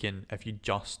you're vegan if you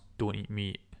just don't eat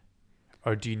meat,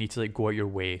 or do you need to like go out your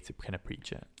way to kind of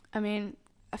preach it? I mean,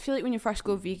 I feel like when you first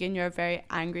go vegan, you're a very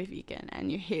angry vegan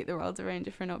and you hate the world around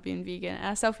you for not being vegan. And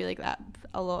I still feel like that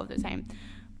a lot of the time.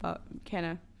 But kind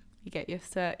of, you get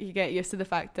used to it. You get used to the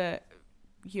fact that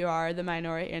you are the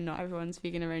minority and not everyone's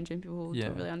vegan around you, and people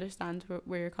don't really understand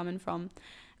where you're coming from.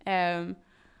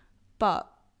 But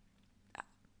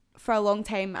for a long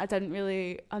time, I didn't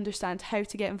really understand how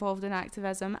to get involved in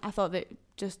activism. I thought that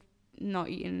just not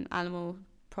eating animal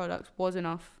products was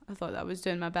enough. I thought that I was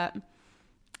doing my bit.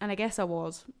 And I guess I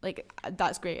was. Like,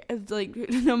 that's great. It's like,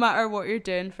 no matter what you're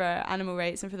doing for animal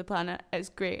rights and for the planet, it's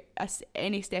great.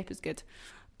 Any step is good.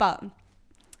 But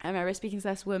I remember speaking to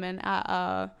this woman at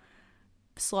a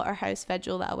slaughterhouse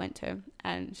vigil that I went to,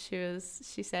 and she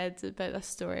said about this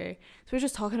story. So we were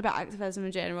just talking about activism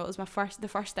in general. It was the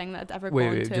first thing that I'd ever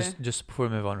gone to. Just before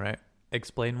we move on, right?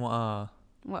 Explain what a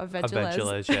vigil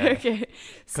is. Yeah. Okay.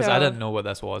 Because I didn't know what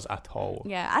this was at all.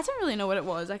 Yeah, I didn't really know what it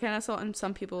was. I kind of saw it on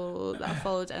some people that I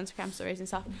followed Instagram stories and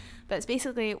stuff. But it's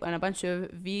basically when a bunch of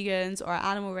vegans or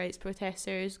animal rights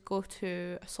protesters go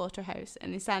to a slaughterhouse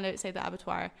and they stand outside the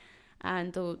abattoir,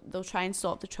 and they'll try and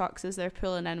stop the trucks as they're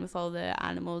pulling in with all the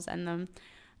animals in them,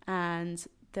 and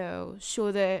they'll show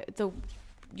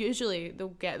usually they'll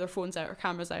get their phones out or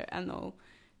cameras out and they'll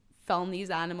film these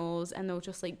animals, and they'll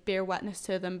just like bear witness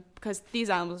to them, because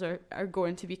these animals are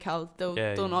going to be killed.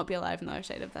 They'll not be alive on the other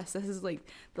side of this. This is like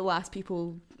the last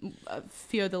people,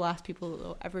 few of the last people that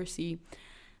they'll ever see.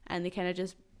 And they kind of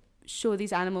just show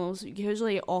these animals,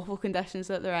 usually awful conditions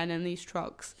that they're in these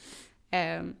trucks,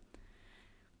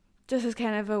 just as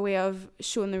kind of a way of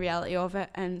showing the reality of it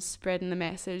and spreading the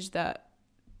message that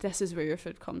this is where your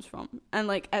food comes from. And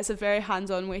like, it's a very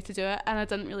hands-on way to do it, and I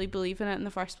didn't really believe in it in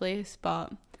the first place,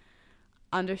 but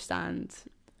understand.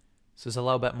 So it's a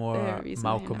little bit more reason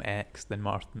Malcolm behind X than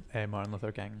Martin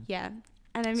Luther King. Yeah.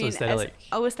 And I So mean, instead of, like,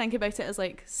 I always think about it as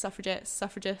like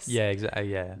suffragists. yeah,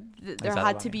 exactly, yeah. There Exactly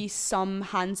had what to I be mean. some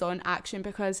hands-on action,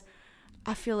 because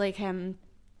I feel like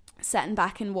sitting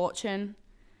back and watching,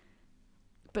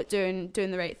 but doing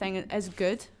the right thing is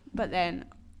good. But then,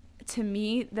 to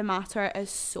me, the matter is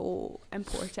so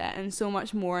important and so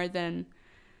much more than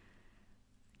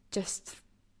just.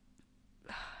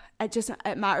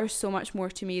 It matters so much more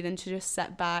to me than to just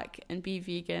sit back and be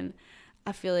vegan.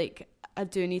 I feel like I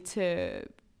do need to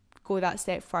go that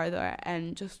step further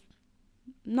and just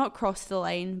not cross the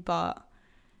line, but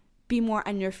be more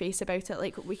in your face about it.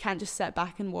 Like, we can't just sit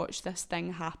back and watch this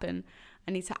thing happen.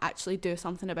 I need to actually do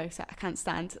something about it. I can't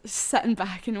stand sitting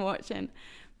back and watching,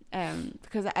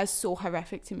 because it is so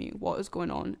horrific to me what is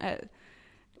going on.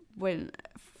 When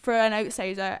for an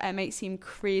outsider, it might seem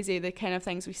crazy, the kind of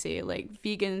things we say, like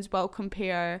vegans will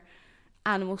compare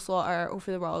animal slaughter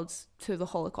over the world to the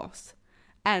Holocaust.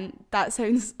 And that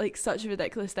sounds like such a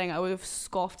ridiculous thing. I would have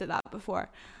scoffed at that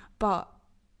before. But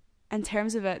in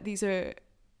terms of it, these are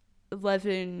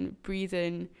living,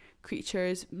 breathing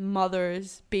creatures,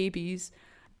 mothers, babies,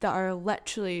 that are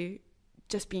literally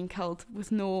just being killed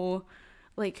with no,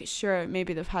 like, sure,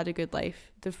 maybe they've had a good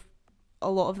life. A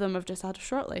lot of them have just had a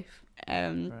short life.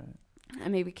 Right.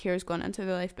 And maybe care's gone into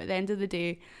their life. But at the end of the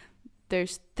day,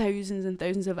 there's thousands and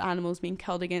thousands of animals being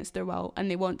killed against their will,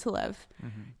 and they want to live.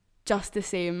 Mm-hmm. Just the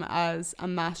same as a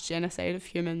mass genocide of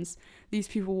humans. These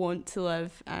people want to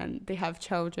live, and they have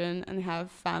children, and they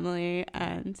have family,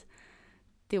 and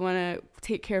they want to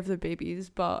take care of their babies,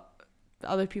 but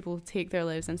other people take their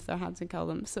lives into their hands and kill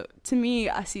them. So to me,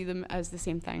 I see them as the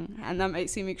same thing. And that might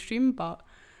seem extreme, but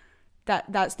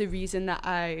that's the reason that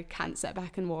I can't sit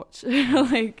back and watch.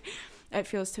 Like, it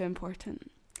feels too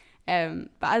important. But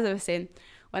as I was saying,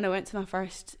 when I went to my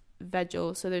first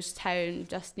vigil, so there's a town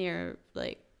just near,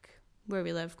 like, where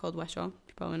we live called Wishaw.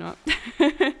 You probably know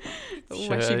it.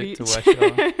 Shout out to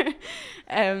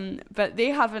Wishaw. But they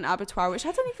have an abattoir, which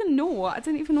I didn't even know. I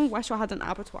didn't even know Wishaw had an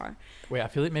abattoir. Wait, I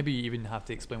feel like maybe you even have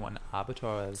to explain what an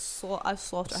abattoir is. A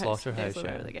slaughterhouse. Slaughterhouse, Where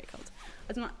yeah. they get killed.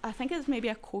 I think it's maybe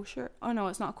a kosher. Oh no,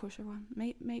 it's not a kosher one.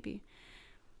 Maybe.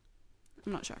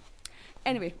 I'm not sure.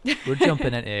 Anyway. We're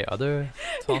jumping into other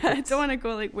topics. Yeah, I don't want to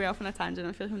go like way off on a tangent.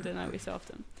 I feel like I'm doing that way so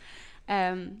often.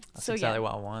 That's so exactly yeah.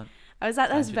 what I want. I was at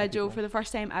this Tangent vigil people. for the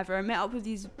first time ever. I met up with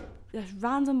this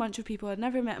random bunch of people I'd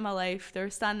never met in my life. They were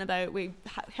standing about. We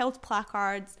held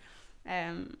placards,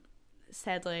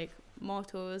 said like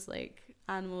mottos like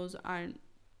animals aren't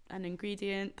an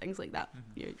ingredient, things like that,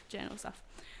 your general stuff.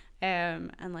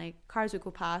 And like cars would go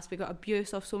past. We got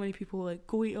abuse off so many people, like,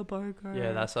 go eat a burger.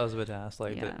 Yeah, that's what I was about to ask.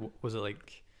 Like, Yeah. was it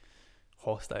like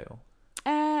hostile?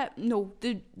 No,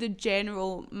 the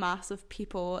general mass of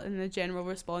people, and the general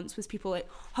response was people like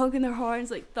hugging their horns,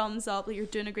 like thumbs up, like you're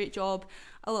doing a great job.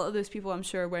 A lot of those people, I'm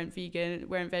sure, weren't vegan,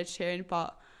 weren't vegetarian,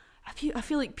 but I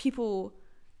feel like people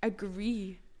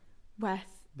agree with.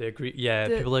 They agree. Yeah,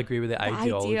 people agree with the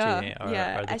ideology. Idea. Or,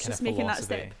 Yeah, or the it's kind just of making that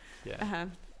philosophy. step.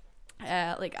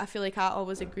 Yeah. Like I feel like I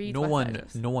always agreed. No with one,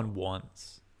 it. no one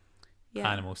wants Yeah.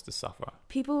 animals to suffer.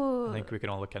 People. I think we can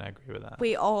all kind of agree with that.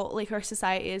 We all, like, our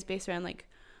society is based around like,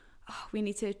 oh, we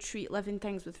need to treat living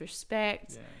things with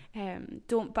respect. Yeah.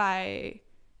 Don't buy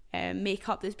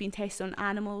makeup that's been tested on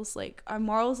animals. Like, our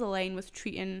morals align with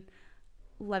treating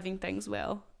living things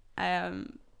well.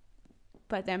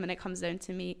 But then when it comes down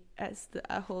to meat, it's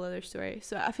a whole other story.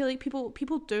 So I feel like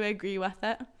people do agree with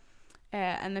it,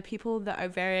 and the people that are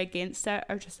very against it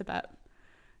are just a bit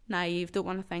naive, don't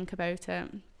want to think about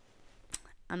it.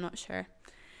 I'm not sure.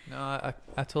 No, I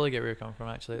totally get where you're coming from,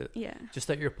 actually. Yeah. Just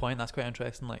at your point, that's quite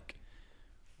interesting. Like,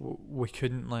 we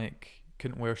couldn't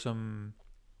wear some,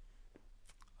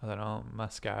 I don't know,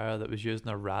 mascara that was used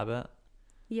in a rabbit,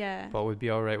 Yeah. but we'd be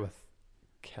all right with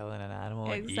killing an animal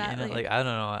and eating Exactly. it. Like, I don't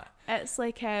know. It's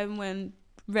like when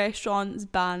restaurants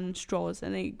ban straws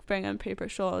and they bring in paper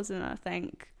straws, and I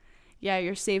think, yeah,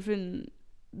 you're saving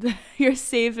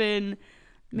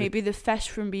maybe the fish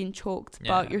from being choked,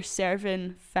 but Yeah. you're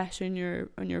serving fish on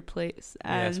your plates.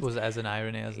 Yeah, I And suppose it is an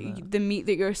irony, isn't it? the meat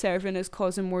that you're serving is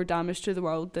causing more damage to the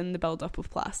world than the build-up of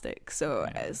plastic. So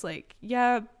Yeah. it's like,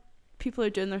 yeah, people are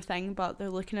doing their thing, but they're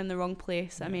looking in the wrong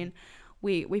place. Yeah. I mean,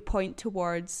 we point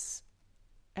towards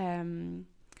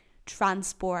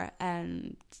transport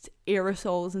and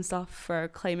aerosols and stuff for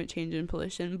climate change and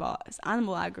pollution, but it's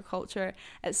animal agriculture.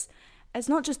 It's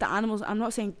not just the animals. I'm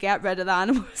not saying get rid of the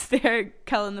animals. They're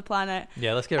killing the planet.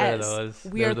 Yeah, let's get rid of those.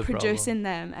 We're They're the producing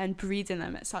them and breeding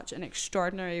them at such an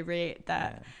extraordinary rate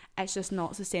that problem. it's just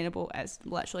not sustainable. It's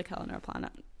literally killing our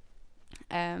planet.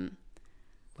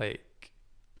 Like,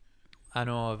 I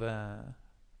know of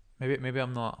maybe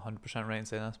I'm not 100% right in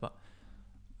saying this, but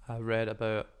I read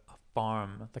about a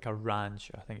farm, like a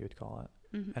ranch, I think you would call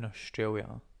it, in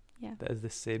Australia Yeah. that is the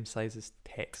same size as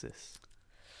Texas,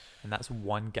 and that's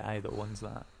one guy that owns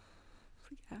that.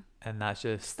 Yeah. And that's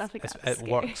just Stuff like it's- that's it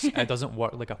scary. works. It doesn't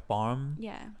work like a farm.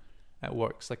 Yeah. It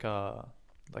works like a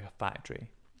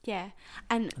factory. Yeah.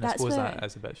 And And I that's suppose what that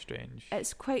is a bit strange.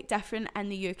 it's quite different in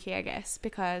the UK, I guess,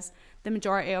 because the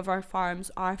majority of our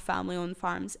farms are family-owned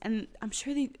farms, and I'm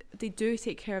sure they do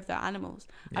take care of their animals.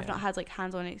 I've Yeah. not had like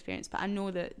hands-on experience, but I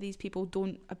know that these people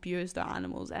don't abuse their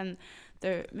animals, and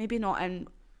they're maybe not in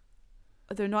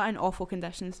awful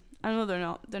conditions. I know they're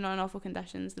not in awful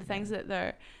conditions. The things that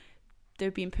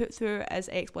they're being put through is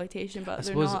exploitation, but I they're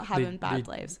suppose not having bad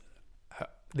lives.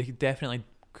 They definitely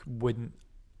wouldn't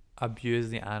abuse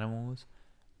the animals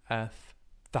if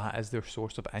that is their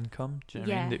source of income. Do you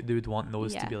know what I mean? Yeah. They would want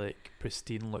those to Yeah. be like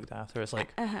pristine, looked after. It's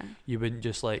like Uh-huh. you wouldn't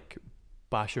just like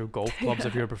bash your golf clubs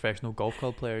if you're a professional golf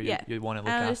club player. Yeah. You'd want to look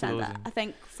I after understand those. that. I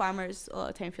think farmers a lot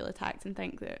of time feel attacked and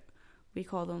think that we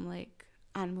call them like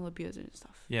animal abusers and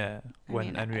stuff. Yeah, I when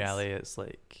mean, in it's- reality it's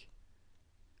like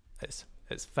it's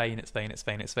fine,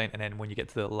 and then when you get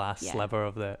to the last Yeah. sliver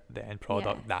of the end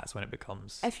product, Yeah. that's when it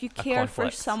becomes If you a care for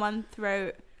conflict. someone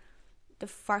throughout the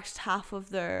first half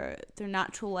of their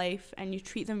natural life and you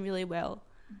treat them really well,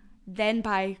 then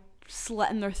by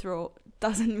slitting their throat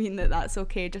doesn't mean that that's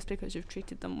okay just because you've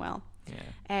treated them well.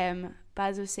 Yeah. But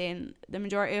as I was saying, the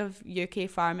majority of UK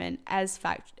farming is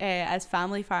as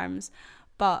family farms,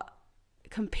 but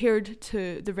compared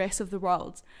to the rest of the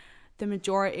world, the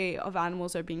majority of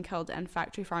animals are being killed in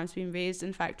factory farms, being raised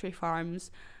in factory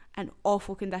farms in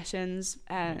awful conditions,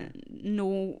 and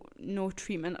no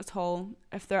treatment at all.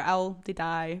 If they're ill, they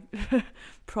die,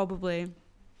 probably.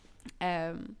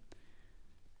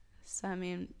 So I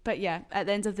mean, but yeah, at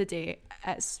the end of the day,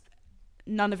 it's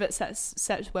none of it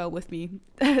sits well with me.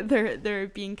 they're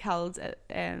being killed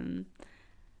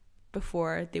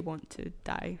before they want to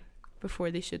die,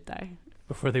 before they should die.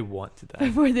 Before they want to die.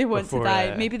 Before they want Before, to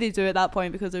die. Maybe they do at that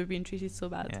point because they're being treated so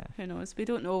bad. Yeah. Who knows? We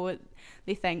don't know what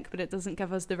they think, but it doesn't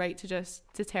give us the right to just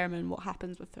determine what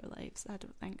happens with their lives, I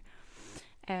don't think.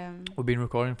 We've been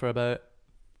recording for about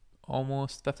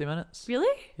almost 50 minutes.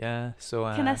 Really? Yeah. So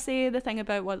Can I say the thing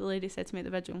about what the lady said to me at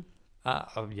the vigil?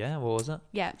 yeah, what was it?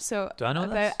 Yeah, so Do I know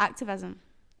about this? activism.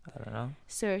 I don't know.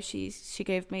 So she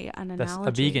gave me an This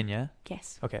analogy. a vegan, yeah?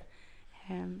 Yes. Okay.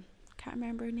 Can't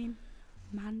remember her name.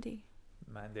 Mandy.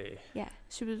 Mandy. Yeah,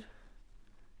 she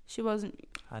wasn't.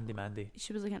 Mandy.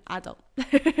 She was like an adult.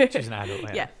 She's an adult,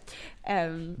 yeah. Yeah.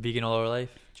 Vegan all her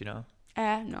life, do you know?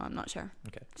 No, I'm not sure.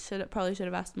 Okay. Probably should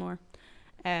have asked more.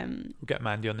 We'll get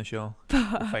Mandy on the show.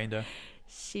 We'll find her.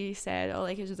 She said, "Oh,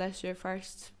 like, is this your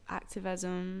first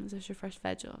activism? Is this your first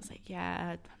vigil?" I was like, "Yeah,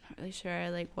 I'm not really sure,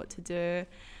 like, what to do.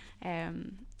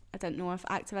 I didn't know if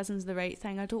activism's the right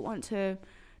thing. I don't want to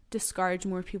discourage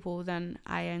more people than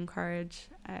I encourage.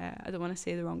 I don't want to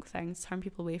say the wrong things, turn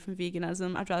people away from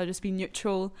veganism. I'd rather just be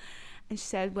neutral." And she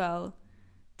said, "Well,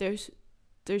 there's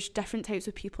different types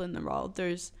of people in the world.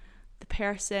 There's the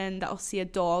person that'll see a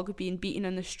dog being beaten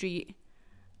in the street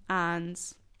and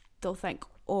they'll think,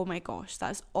 oh my gosh,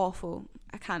 that's awful.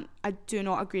 I do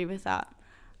not agree with that.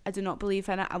 I do not believe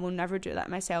in it. I will never do that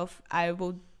myself. I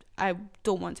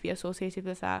don't want to be associated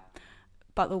with that."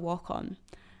 But they'll walk on.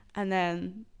 And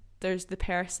then there's the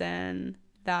person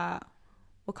that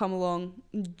will come along,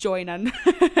 join in,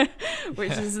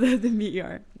 which is the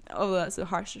meteor. Oh, that's a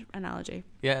harsh analogy.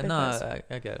 Yeah, Because- no,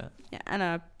 I get it. Yeah, in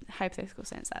a hypothetical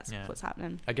sense, that's Yeah. what's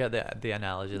happening. I get the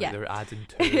analogy that Yeah. they're adding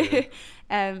to.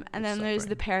 And then there's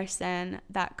the suffering. person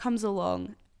that comes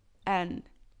along and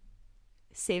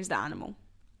saves the animal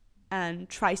and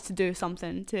tries to do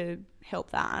something to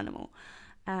help that animal.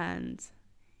 And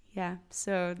yeah,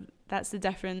 so that's the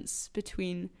difference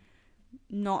between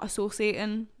not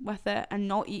associating with it and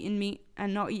not eating meat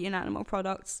and not eating animal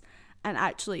products and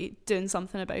actually doing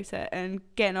something about it and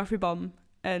getting off your bum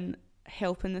and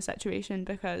helping the situation,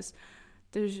 because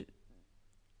there's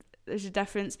a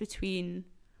difference between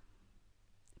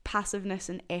passiveness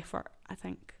and effort, I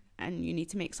think, and you need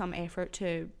to make some effort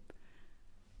to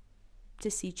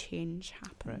see change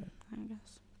happen. Right. I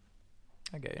guess.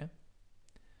 I get you.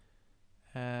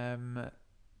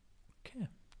 Okay.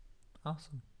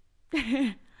 Awesome.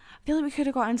 I feel like we could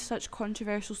have got into such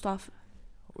controversial stuff.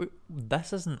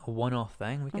 This isn't a one-off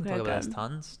thing. We can Okay, talk about this good.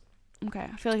 tons. Okay,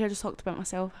 I feel like I just talked about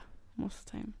myself most of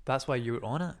the time. That's why you were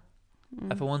on it.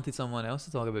 Mm. If I wanted someone else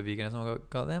to talk about veganism, I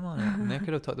got them on it, and they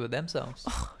could have talked about themselves.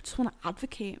 I just want to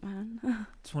advocate, man.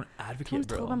 Just want to I advocate, want to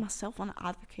talk about bro. myself. I want to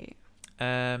advocate.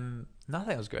 No, I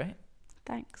think it was great.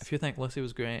 Thanks. If you think Lucy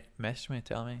was great, message me,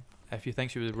 tell me. If you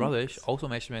think she was rubbish, also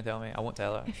message me and tell me. I won't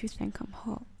tell her. If you think I'm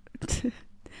hot,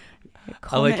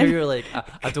 I like how you're like,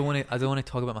 I don't want to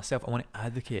talk about myself. I want to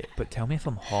advocate, but tell me if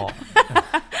I'm hot.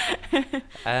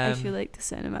 If you like the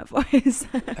sound of my voice.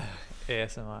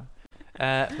 ASMR.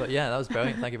 But yeah, that was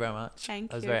brilliant. Thank you very much.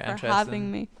 Thank that was you very for interesting.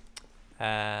 having me.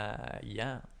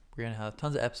 Yeah, we're gonna have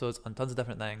tons of episodes on tons of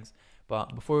different things.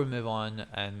 But before we move on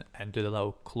and do the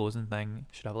little closing thing,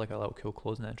 should have like a little cool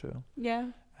closing intro. Yeah.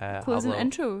 Have Closing a little-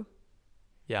 intro.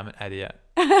 Yeah, I'm an idiot.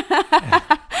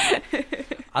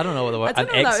 I don't know what the word. I An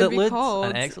don't know what that would be exit called.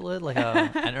 an exit lid, like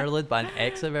a interlude, but an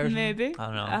exit version. Maybe. I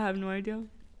don't know. I have no idea.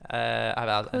 I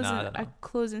don't know. A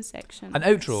closing section. An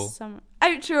outro.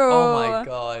 Outro. Oh my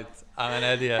god, I'm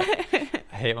an idiot.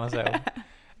 I hate myself.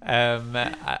 An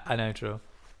outro.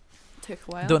 Took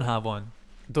a while. Don't have one.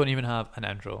 Don't even have an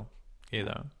intro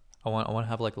either. I want to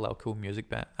have like a little cool music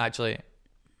bit. Actually,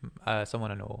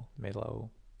 someone I know made a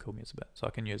little cool music bit, so I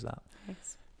can use that.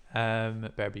 Nice.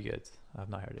 Better be good. I've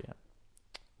not heard it yet.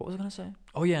 What was I gonna say?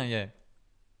 Oh yeah.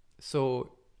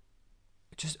 So,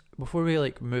 just before we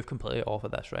like move completely off of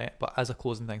this, right? But as a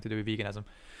closing thing to do with veganism,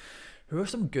 who are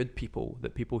some good people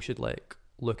that people should like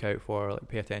look out for, or, like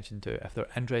pay attention to if they're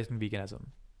interested in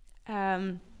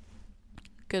veganism?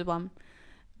 Good one.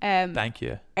 Thank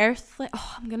you. Earthling.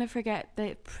 Oh, I'm gonna forget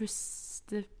the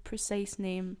precise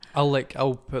name. I'll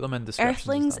put them in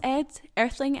descriptions.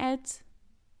 Earthling Ed.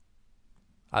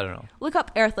 I don't know. Look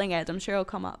up Earthling Ed. I'm sure it'll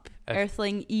come up.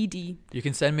 Earthling ED. You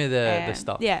can send me the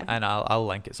stuff, yeah, and I'll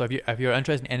link it. So if you're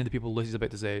interested in any of the people Lucy's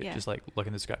about to say, Yeah. just like look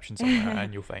in the description somewhere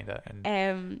and you'll find it.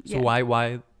 And so yeah.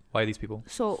 why these people?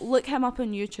 So look him up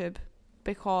on YouTube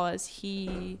because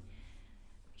he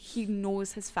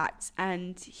knows his facts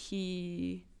and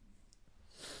he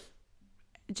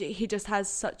just has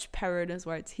such power in his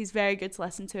words. He's very good to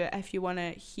listen to if you want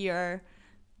to hear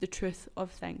the truth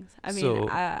of things. I mean,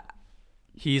 So,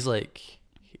 he's like,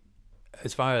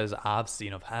 as far as I've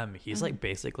seen of him, he's like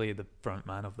basically the front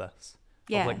man of this.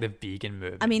 yeah, Of like the vegan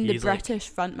movement. I mean, he's the British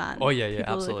front man. Oh yeah, People look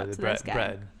absolutely. up The to this guy.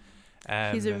 Britain.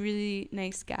 He's a really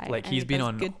nice guy. like, and he's he been does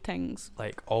on good things.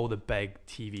 like all the big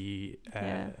TV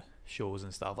Yeah. shows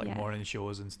and stuff, like Yeah. morning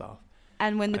shows and stuff.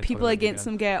 And when the and talk people about against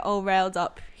vegan. him get all riled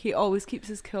up, he always keeps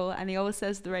his cool and he always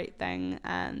says the right thing.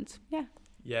 And yeah,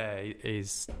 Yeah,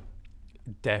 he's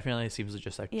definitely seems like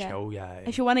just a Yeah. chill guy.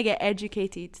 if you want to get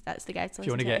educated, that's the guy to If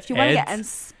you listen wanna to. get If you want to get ed-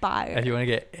 inspired, If you want to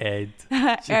get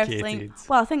Earthling. educated.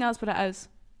 Well, I think that's what it is.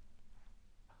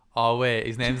 Oh wait,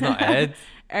 his name's not Ed.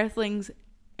 Earthlings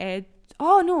Ed.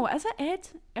 Oh no, is it Ed?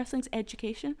 Earthlings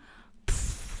Education.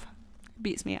 Pff,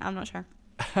 beats me. I'm not sure.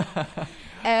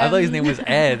 I thought his name was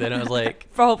Ed, and I was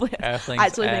like, Probably. Earthlings I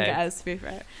actually Ed. think it is, to be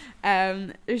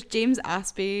fair. There's James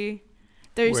Aspey.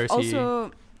 There's Where's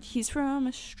also he's from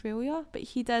Australia, but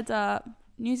he did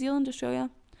New Zealand, Australia.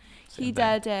 Same He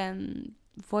thing. did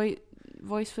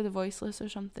Voice for the Voiceless or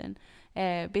something.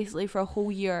 Basically, for a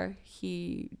whole year,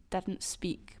 he didn't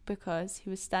speak because he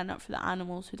was standing up for the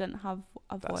animals who didn't have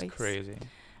a That's voice. crazy.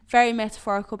 Very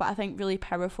metaphorical, but I think really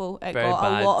powerful. It Very got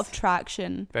bad. a lot of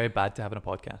traction. Very bad to have in a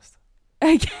podcast.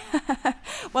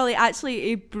 Well,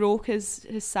 he broke his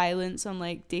silence on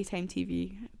like daytime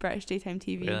TV, British daytime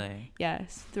TV. Really? Yes,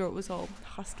 his throat was all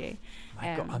husky.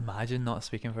 My God, imagine not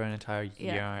speaking for an entire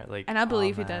year. Yeah. Like, And I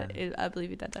believe oh, he man. did it. I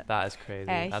believe he did it. That is crazy.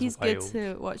 That's He's wild. good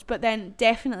to watch. But then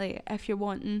definitely, if you're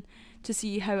wanting to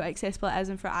see how accessible it is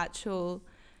and for actual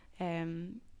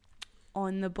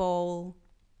on the ball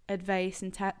advice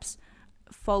and tips,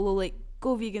 follow like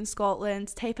Go Vegan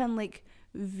Scotland. Type in like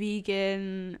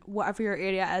vegan whatever your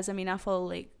area is. I mean, I follow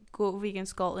like Go Vegan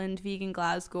Scotland, Vegan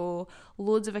Glasgow,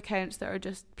 loads of accounts that are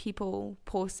just people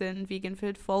posting vegan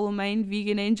food. Follow mine,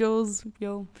 Vegan Angels.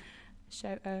 Yo,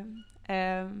 shout out.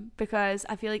 Because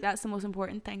I feel like that's the most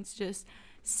important thing, to just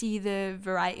see the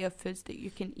variety of foods that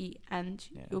you can eat, and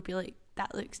Yeah. you'll be like,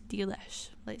 that looks delish.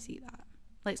 Let's eat that.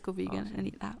 Let's go vegan Awesome. and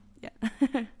eat that.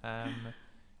 Yeah.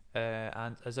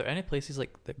 And is there any places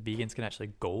like that vegans can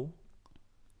actually go?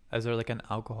 Is there like an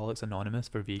Alcoholics Anonymous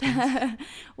for vegans?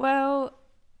 Well,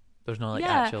 There's no like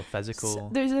Yeah. actual physical.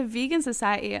 there's a vegan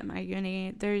society at my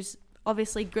uni. There's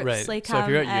obviously groups Right. like So if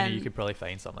you're at uni, and- you could probably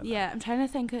find something. Like yeah, I'm trying to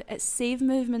think. It's Save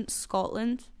Movement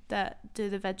Scotland that do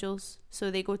the vigils.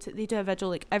 So they do a vigil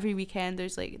like every weekend.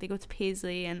 There's like they go to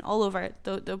Paisley and all over.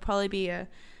 There'll probably be a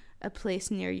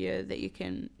place near you that you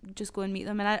can just go and meet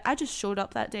them. And I just showed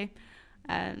up that day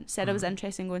and said I was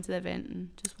interested in going to the event and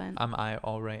just went. Am I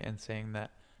all right in saying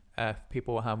that if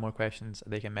people have more questions,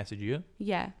 they can message you?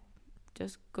 Yeah,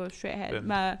 just go straight ahead. Boom.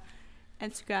 My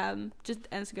Instagram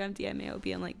DM me. It'll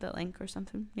be in like the link or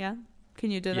something. Yeah,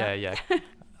 can you do that? Yeah.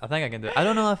 I think I can do it. I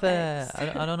don't know if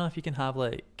I don't know if you can have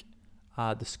like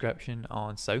a description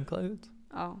on SoundCloud.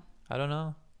 Oh, I don't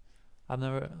know. I've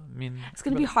never. I mean, It's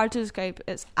gonna be hard to describe.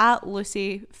 It's at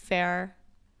Lucy Fair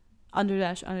 __ on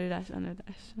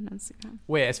Instagram.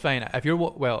 Wait, it's fine. If you're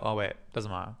oh wait,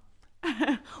 doesn't matter.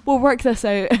 We'll work this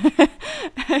out.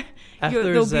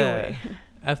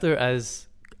 If there is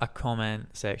a comment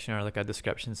section or like a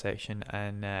description section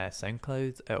in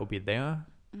SoundCloud, it'll be there.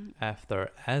 If there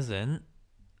isn't,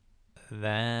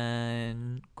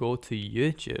 then go to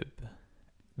YouTube.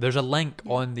 There's a link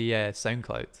on the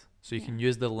SoundCloud, so you can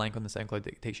use the link on the SoundCloud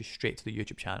that takes you straight to the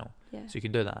YouTube channel. Yeah. So you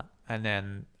can do that, and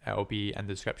then it'll be in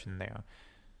the description there.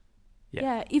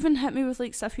 Yeah, even hit me with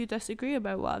like stuff you disagree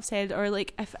about what I've said, or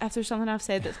like if there's something I've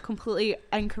said that's completely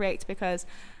incorrect, because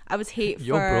I would hate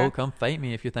Yo, bro, come fight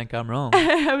me if you think I'm wrong.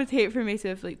 I would hate for me to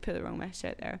have like put the wrong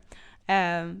message out there.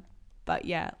 But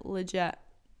yeah, legit,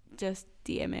 just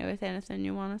DM me with anything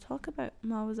you want to talk about.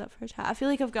 I'm always up for a chat. I feel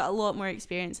like I've got a lot more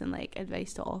experience and like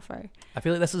advice to offer. I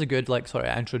feel like this is a good like sort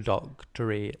of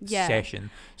introductory session,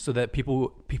 so that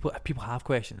people have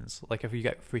questions. Like if you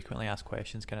get frequently asked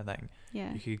questions kind of thing,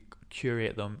 you could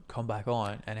curate them, come back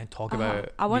on, and then talk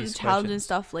about. I want these to challenge questions. and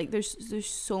stuff. Like there's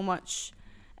so much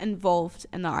involved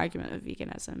in the argument of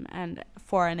veganism and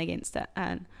for and against it,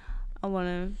 and I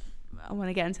want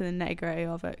to get into the nitty-gritty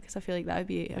of it, because I feel like that would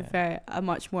be a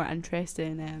much more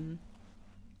interesting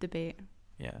debate.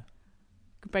 Yeah.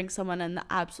 Could bring someone in that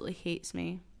absolutely hates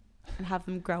me and have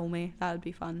them grill me. That would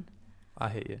be fun. I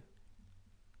hate you.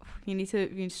 You need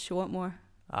to show it more.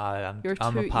 You're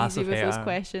I'm too a passive easy with hater. those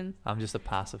questions. I'm just a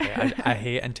passive hater. I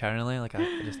hate internally, like I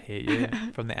just hate you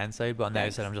from the inside, but on the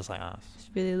outside I'm just like, It's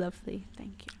really lovely.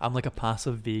 Thank you. I'm like a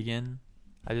passive vegan.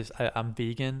 I'm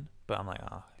vegan, but I'm like,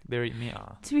 they're eating meat.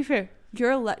 To be fair,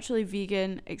 you're literally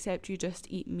vegan, except you just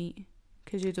eat meat,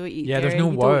 because you don't eat dairy, there's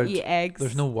no you word. don't eat eggs.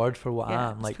 There's no word for what I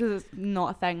am. Like, because it's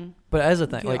not a thing. But it is a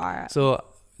thing. You like, are. so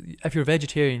if you're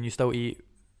vegetarian, you still eat,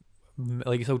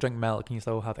 like you still drink milk and you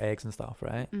still have eggs and stuff,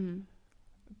 right?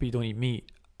 But you don't eat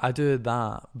meat. I do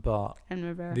that, but In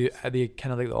reverse. they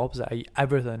kind of like the opposite. I eat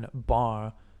everything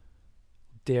bar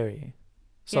dairy.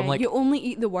 So yeah, I'm like, you only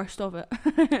eat the worst of it.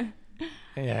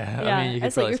 yeah. I mean, you could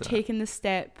it's like probably you're say that. taking the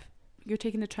step, you're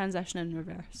taking the transition in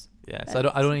reverse. Yeah,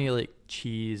 so I don't eat like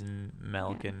cheese and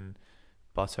milk and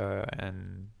butter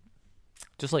and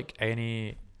just like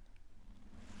any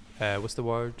what's the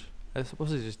word?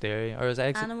 What's it, just dairy or is it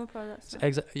eggs? Animal products.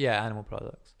 Yeah, animal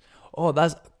products. Oh,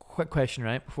 that's a quick question,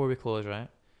 right? Before we close, right?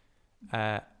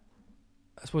 I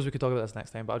suppose we could talk about this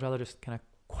next time, but I'd rather just kind of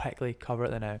quickly cover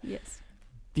it now. Yes.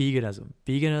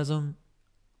 Veganism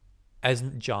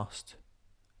isn't just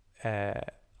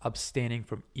abstaining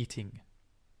from eating.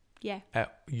 Yeah.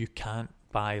 You can't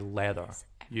buy leather.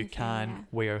 You can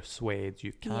wear suede.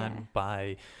 You can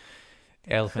buy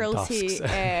elephant cruelty,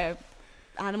 tusks.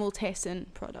 animal testing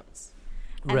products.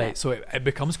 Right, so it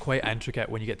becomes quite intricate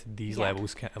when you get to these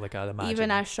levels, like I'd imagine.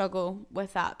 Even I struggle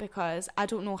with that, because I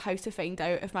don't know how to find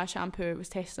out if my shampoo was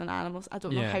tested on animals. I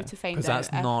don't know how to find out. Because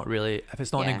that's not really, if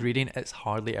it's not an ingredient, it's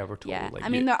hardly ever told. Yeah, like I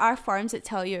mean, there are farms that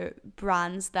tell you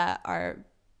brands that are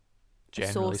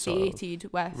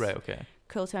associated with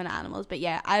cruelty on animals. But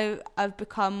yeah, I've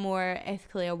become more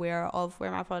ethically aware of where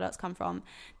my products come from.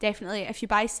 Definitely, if you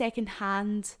buy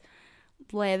second-hand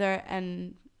leather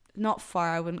and not fur,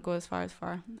 I wouldn't go as far as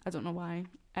fur. I don't know why.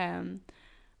 But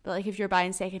like if you're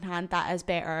buying secondhand, that is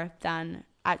better than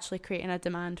actually creating a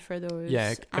demand for those.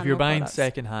 Yeah, if you're buying products.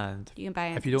 secondhand, You can buy.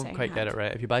 If you don't quite get it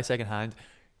right, if you buy secondhand,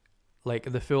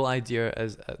 like the full idea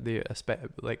is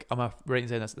like am I right in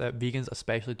saying this, that vegans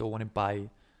especially don't want to buy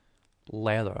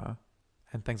leather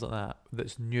and things like that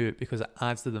that's new, because it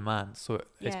adds to demand. So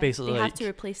it's basically they like have to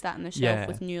replace that on the shelf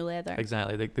with new leather.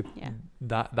 Exactly. Like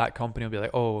that company will be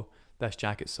like, oh, this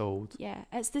jacket's sold. Yeah,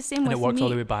 it's the same and with it works meat. all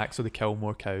the way back, so they kill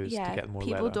more cows to get more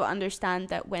people leather. don't understand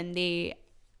that when they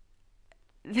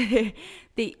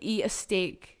eat a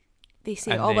steak, they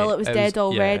say, And it was dead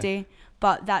already. Yeah.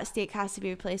 But that steak has to be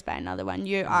replaced by another one.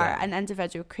 You are an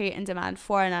individual creating demand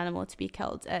for an animal to be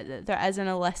killed. There is an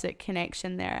illicit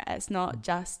connection there. It's not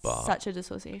just such a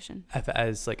dissociation. If it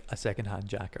is like a second-hand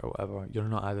jacket or whatever, you're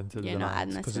not adding to the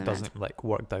demand, because it doesn't like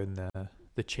work down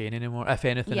the chain anymore. If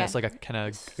anything, it's like a kind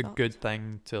of a good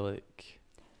thing to like.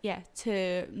 Yeah,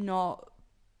 to not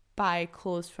buy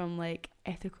clothes from like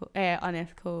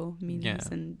unethical means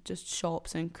and just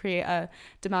shops and create a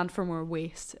demand for more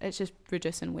waste. It's just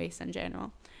reducing waste in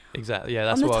general. Exactly. Yeah,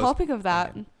 that's on what the topic of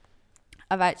that.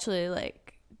 I've actually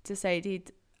like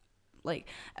decided, like,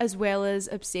 as well as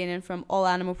abstaining from all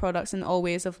animal products and all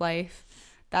ways of life,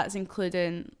 that's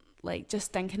including like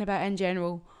just thinking about in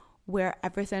general where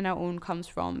everything I own comes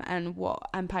from and what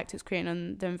impact it's creating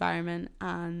on the environment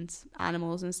and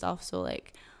animals and stuff. So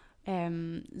like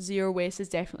Zero waste is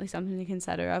definitely something to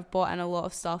consider. I've bought in a lot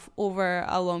of stuff over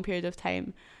a long period of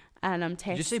time, and I'm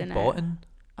testing Did you say it. bought in?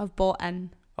 I've bought in.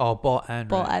 Oh, bought in.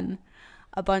 Bought right. in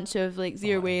a bunch of like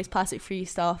zero Bought in. waste, plastic free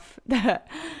stuff that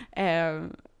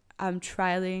I'm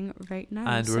trialing right now.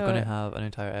 And we're So going to have an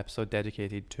entire episode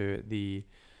dedicated to the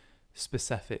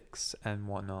specifics and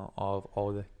whatnot of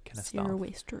all the kind of zero stuff.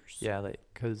 wasters. Yeah, like,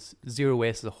 because zero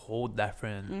waste is a whole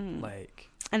different, Mhm. like,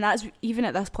 And that's, even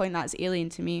at this point, that's alien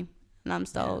to me, and I'm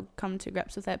still Yeah. coming to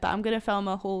grips with it. But I'm gonna film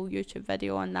a whole YouTube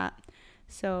video on that,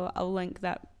 so I'll link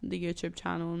the YouTube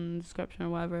channel in the description or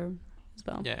whatever as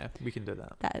well. yeah, we can do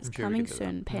that. That is I'm sure we coming can do that.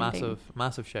 soon, pending.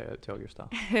 Massive shout out to all your stuff.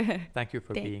 Thank you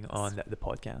for being Thanks. on the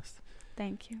podcast.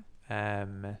 Thank you.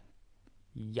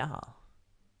 Yeah.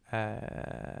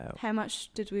 How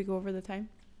much did we go over the time?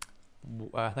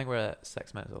 I think we're at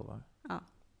 6 minutes over. Oh.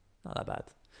 Not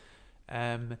that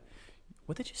bad.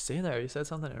 What did you say there? You said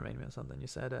something that reminded me of something. You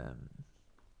said,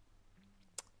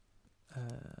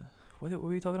 what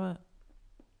were you talking about?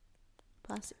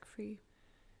 Plastic free.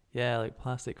 Yeah, like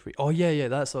plastic free. Oh yeah,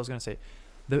 that's what I was gonna say.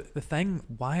 The thing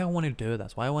why I want to do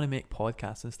this, why I want to make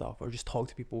podcasts and stuff, or just talk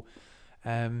to people.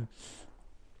 To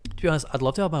be honest, I'd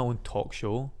love to have my own talk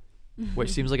show, which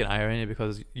seems like an irony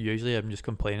because usually I'm just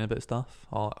complaining about stuff.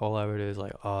 All I ever do is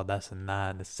like, oh, this and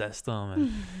that, and the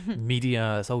system and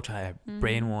media. It's all trying to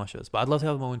brainwash us. But I'd love to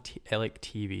have my own like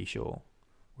TV show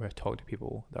where I talk to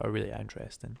people that are really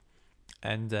interesting,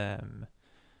 and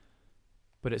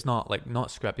but it's not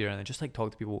scripted or anything. Just like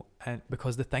talk to people, and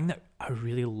because the thing that I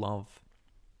really love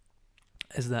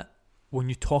is that when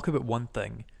you talk about one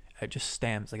thing, it just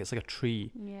stems like it's like a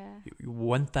tree. Yeah.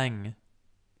 One thing,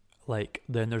 like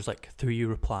then there's like 3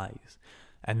 replies,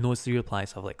 and those 3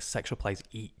 replies have like 6 replies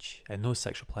each, and those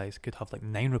 6 replies could have like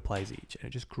 9 replies each, and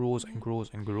it just grows and grows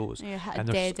and grows. Yeah, And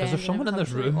there's- is there someone in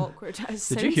this room? Awkward.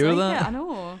 Did you hear that? I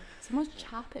know. Someone's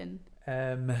chapping.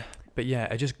 But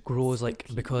yeah, it just grows like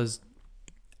Spooky. because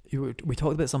we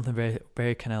talked about something very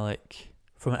very kind of like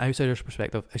from an outsider's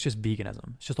perspective, it's just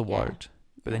veganism. It's just a Yeah. word,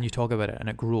 but then you talk about it and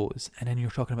it grows, and then you're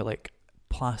talking about like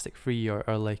plastic free or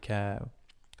like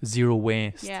zero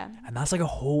waste. Yeah. And that's like a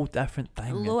whole different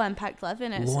thing. Low impact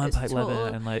living. It's, Low it's impact living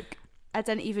total- and like I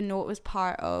didn't even know it was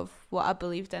part of what I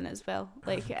believed in as well.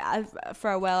 Like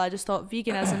for a while, I just thought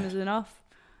veganism is enough,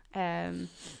 and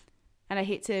I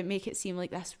hate to make it seem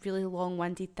like this really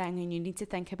long-winded thing, and you need to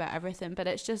think about everything. But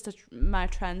it's just my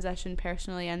transition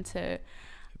personally into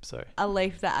sorry. a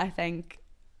life that I think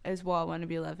is what I want to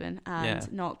be living, and Yeah.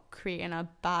 not creating a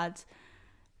bad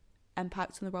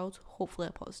impact on the world. Hopefully,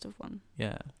 a positive one.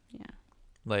 Yeah. Yeah.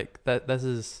 Like that. This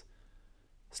is.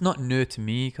 It's not new to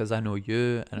me because I know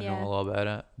you and I Yeah. know a lot about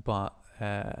it, but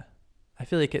I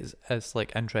feel like it's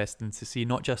like interesting to see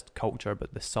not just culture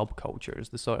but the subcultures,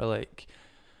 the sort of like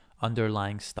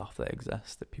underlying stuff that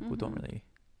exists that people don't Mhm. really.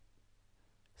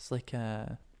 It's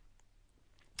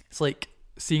like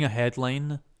seeing a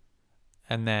headline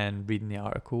and then reading the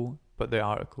article, but the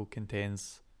article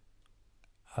contains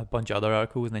a bunch of other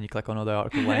articles, and then you click on other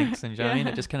article links, and you know what I mean?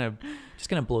 It just kind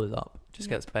of blows up, just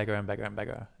Yeah. gets bigger and bigger and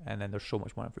bigger, and then there's so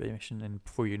much more information, and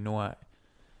before you know it,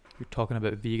 you're talking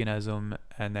about veganism,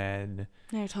 and then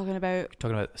Now you're talking about you're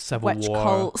talking about civil witch war.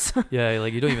 cults. Yeah,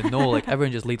 like you don't even know, like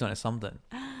everyone just leads onto something.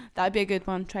 That'd be a good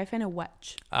one. Try find a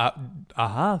witch. I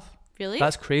have. Really?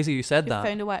 That's crazy. You said you that.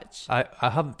 found a witch. I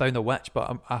haven't found a witch,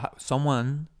 but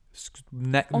someone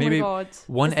Oh maybe my god.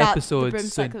 one Is that episode the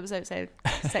broomstick soon. that was outside.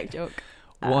 Sick joke.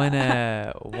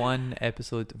 one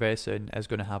episode very soon is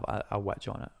going to have a witch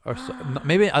on it, or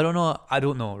maybe I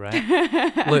don't know,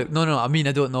 right? Look, no, I mean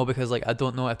I don't know because like I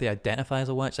don't know if they identify as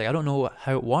a witch. Like I don't know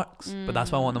how it works, but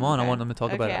that's why I want them on. I Okay. want them to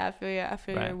talk about Okay, it. I feel you. I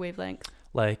feel Right. your wavelength.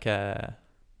 Like I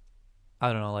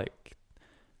don't know, like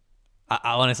I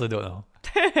honestly don't know.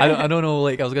 I don't know.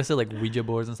 Like I was gonna say like Ouija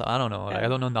boards and stuff. I don't know. Like, I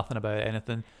don't know nothing about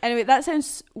anything. Anyway, that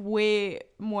sounds way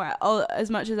more. As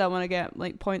much as I want to get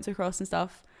like points across and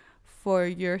stuff for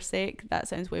your sake, that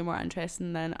sounds way more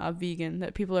interesting than a vegan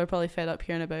that people are probably fed up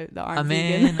hearing about that aren't I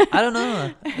mean, vegan. I don't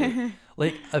know.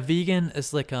 Like a vegan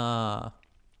is like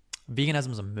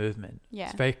veganism is a movement. Yeah.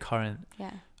 It's very current.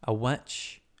 Yeah. A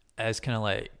witch is kind of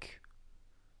like,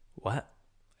 what?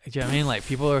 Do you know what I mean? Like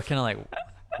people are kind of like,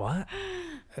 what?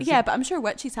 Yeah, but I'm sure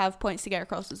witches have points to get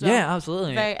across as well. Yeah,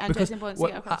 absolutely. Very Because interesting points to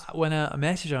get across. when I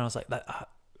messaged her, I was like,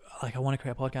 like I want to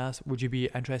create a podcast. Would you be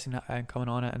interested in coming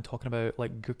on it and talking about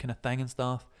like good kind of thing and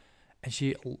stuff? And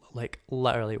she like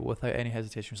literally without any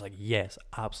hesitation was like, yes,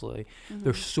 absolutely. Mhm.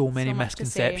 There's so many much to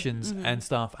say. misconceptions Mhm. and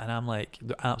stuff, and I'm like,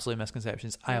 they're absolute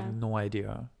misconceptions. I have Yeah. no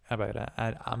idea about it,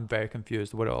 and I'm very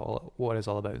confused what it's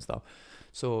all about and stuff.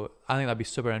 So I think that'd be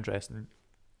super interesting.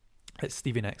 It's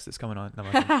Stevie Nicks that's coming on. No,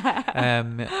 I'm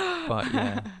kidding. But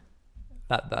yeah,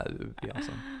 that would be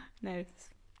awesome. Nice.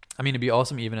 I mean, it'd be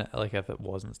awesome even like if it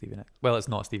wasn't Stevie Nicks. Well, it's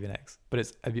not Stevie Nicks, but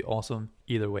it'd be awesome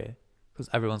either way because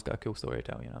everyone's got a cool story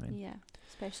to tell. You know what I mean? Yeah,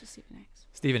 especially Stevie Nicks.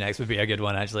 Stevie Nicks would be a good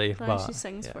one actually. Glad she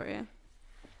sings for you.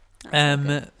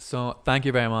 So thank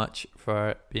you very much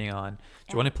for being on.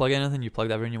 Do you want to plug anything? You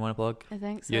plugged everything you want to plug? I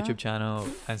think so. YouTube channel,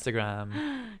 Instagram,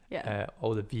 yeah.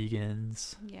 all the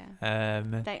vegans. Yeah.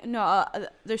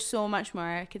 There's so much more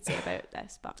I could say about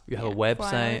this, but you have a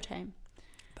website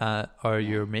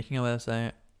you're making a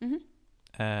website.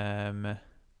 Mm-hmm.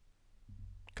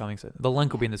 Coming soon. The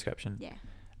link will be in the description. Yeah.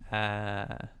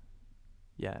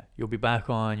 Yeah. You'll be back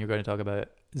on. You're going to talk about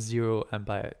zero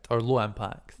impact or low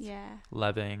impact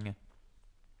living.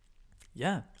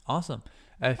 Yeah, awesome.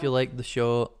 If you like the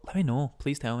show, let me know.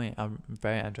 Please tell me. I'm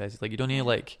very interested. Like, you don't need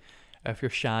like, if you're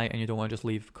shy and you don't want to just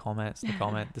leave comments in the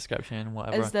comment description,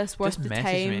 whatever. Is this worth the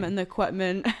time and the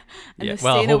equipment and the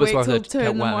well, I staying hope it's awake worth till it 2 in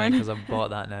the morning? because I've bought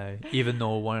that now. Even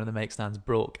though one of the mic stands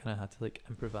broke and I had to like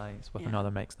improvise with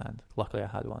another mic stand. Luckily, I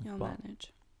had one. You'll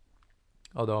manage.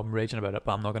 Although I'm raging about it,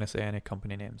 but I'm not going to say any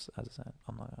company names. As I said,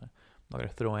 I'm not going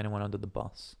to throw anyone under the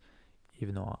bus,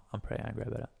 even though I'm pretty angry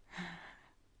about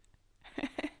it.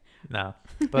 No,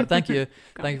 but thank you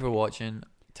for watching.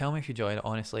 Tell me if you enjoyed it.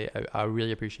 Honestly, I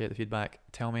really appreciate the feedback.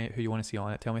 Tell me who you want to see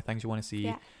on it. Tell me things you want to see. Do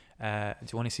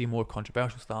you want to see more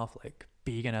controversial stuff like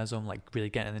veganism, like really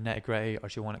getting in the nitty gritty, or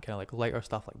do you want it kind of like lighter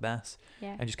stuff like this?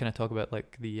 Yeah. And just kind of talk about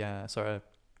like the sort of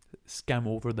skim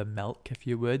over the milk, if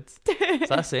you would. Is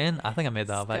that a saying? I think I made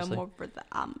that up actually. Skim over the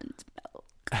almond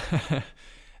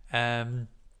milk.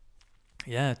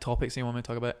 Yeah, topics you want me to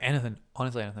talk about? Anything,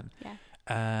 honestly, anything.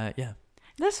 Yeah.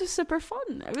 This was super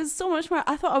fun. It was so much more.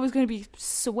 I thought I was going to be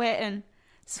sweating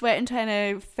trying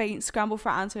to scramble for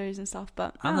answers and stuff,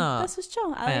 but this was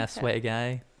chill. I'm a sweaty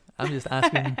guy. I'm just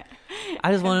asking.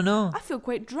 I just want to know. I feel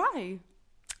quite dry.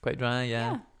 Quite dry,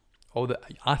 yeah.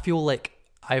 I feel like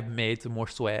I've made more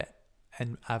sweat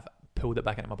and I've pulled it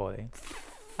back into my body.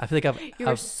 I feel like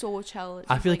You're so chill.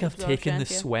 I feel like I've taken the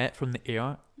sweat from the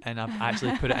air and I've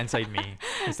actually put it inside me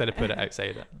instead of put it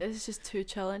outside it. It's just too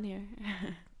chill in here.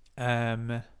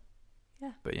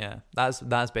 But yeah, that's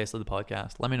basically the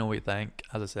podcast. Let me know what you think.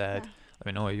 As I said, let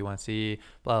me know what you want to see.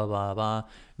 Blah blah blah.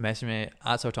 Message me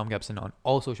at Sir Tom Gibson on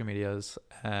all social medias.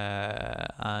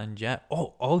 And yeah.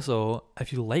 Oh, also,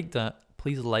 if you liked it,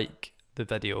 please like the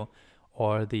video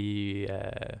or the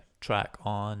track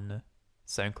on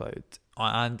SoundCloud.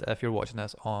 And if you're watching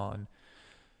this on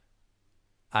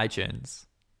iTunes,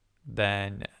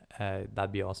 then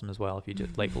that'd be awesome as well. If you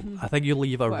just like, I think you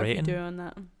leave a rating. If you do on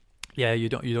that? Yeah, you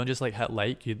don't just like hit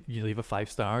like. You leave a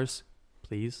 5 stars.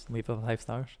 Please leave a 5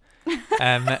 stars.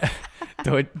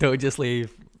 Don't just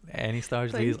leave any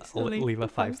stars. Please leave a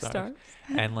 5 stars.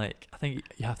 And like, I think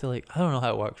you have to like. I don't know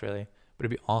how it works really, but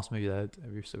it'd be awesome if you did.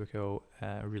 It'd be super cool.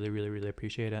 Really, really, really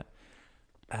appreciate it.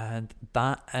 And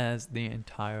that is the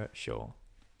entire show.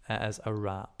 It is a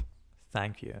wrap.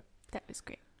 Thank you. That was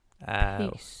great.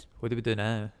 Peace. What do we do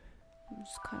now?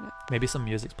 Just kind of maybe some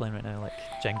music's playing right now, like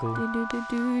jingle. Oh,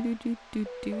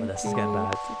 this is getting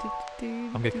bad.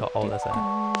 I'm gonna cut all this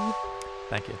out.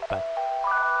 Thank you. Bye.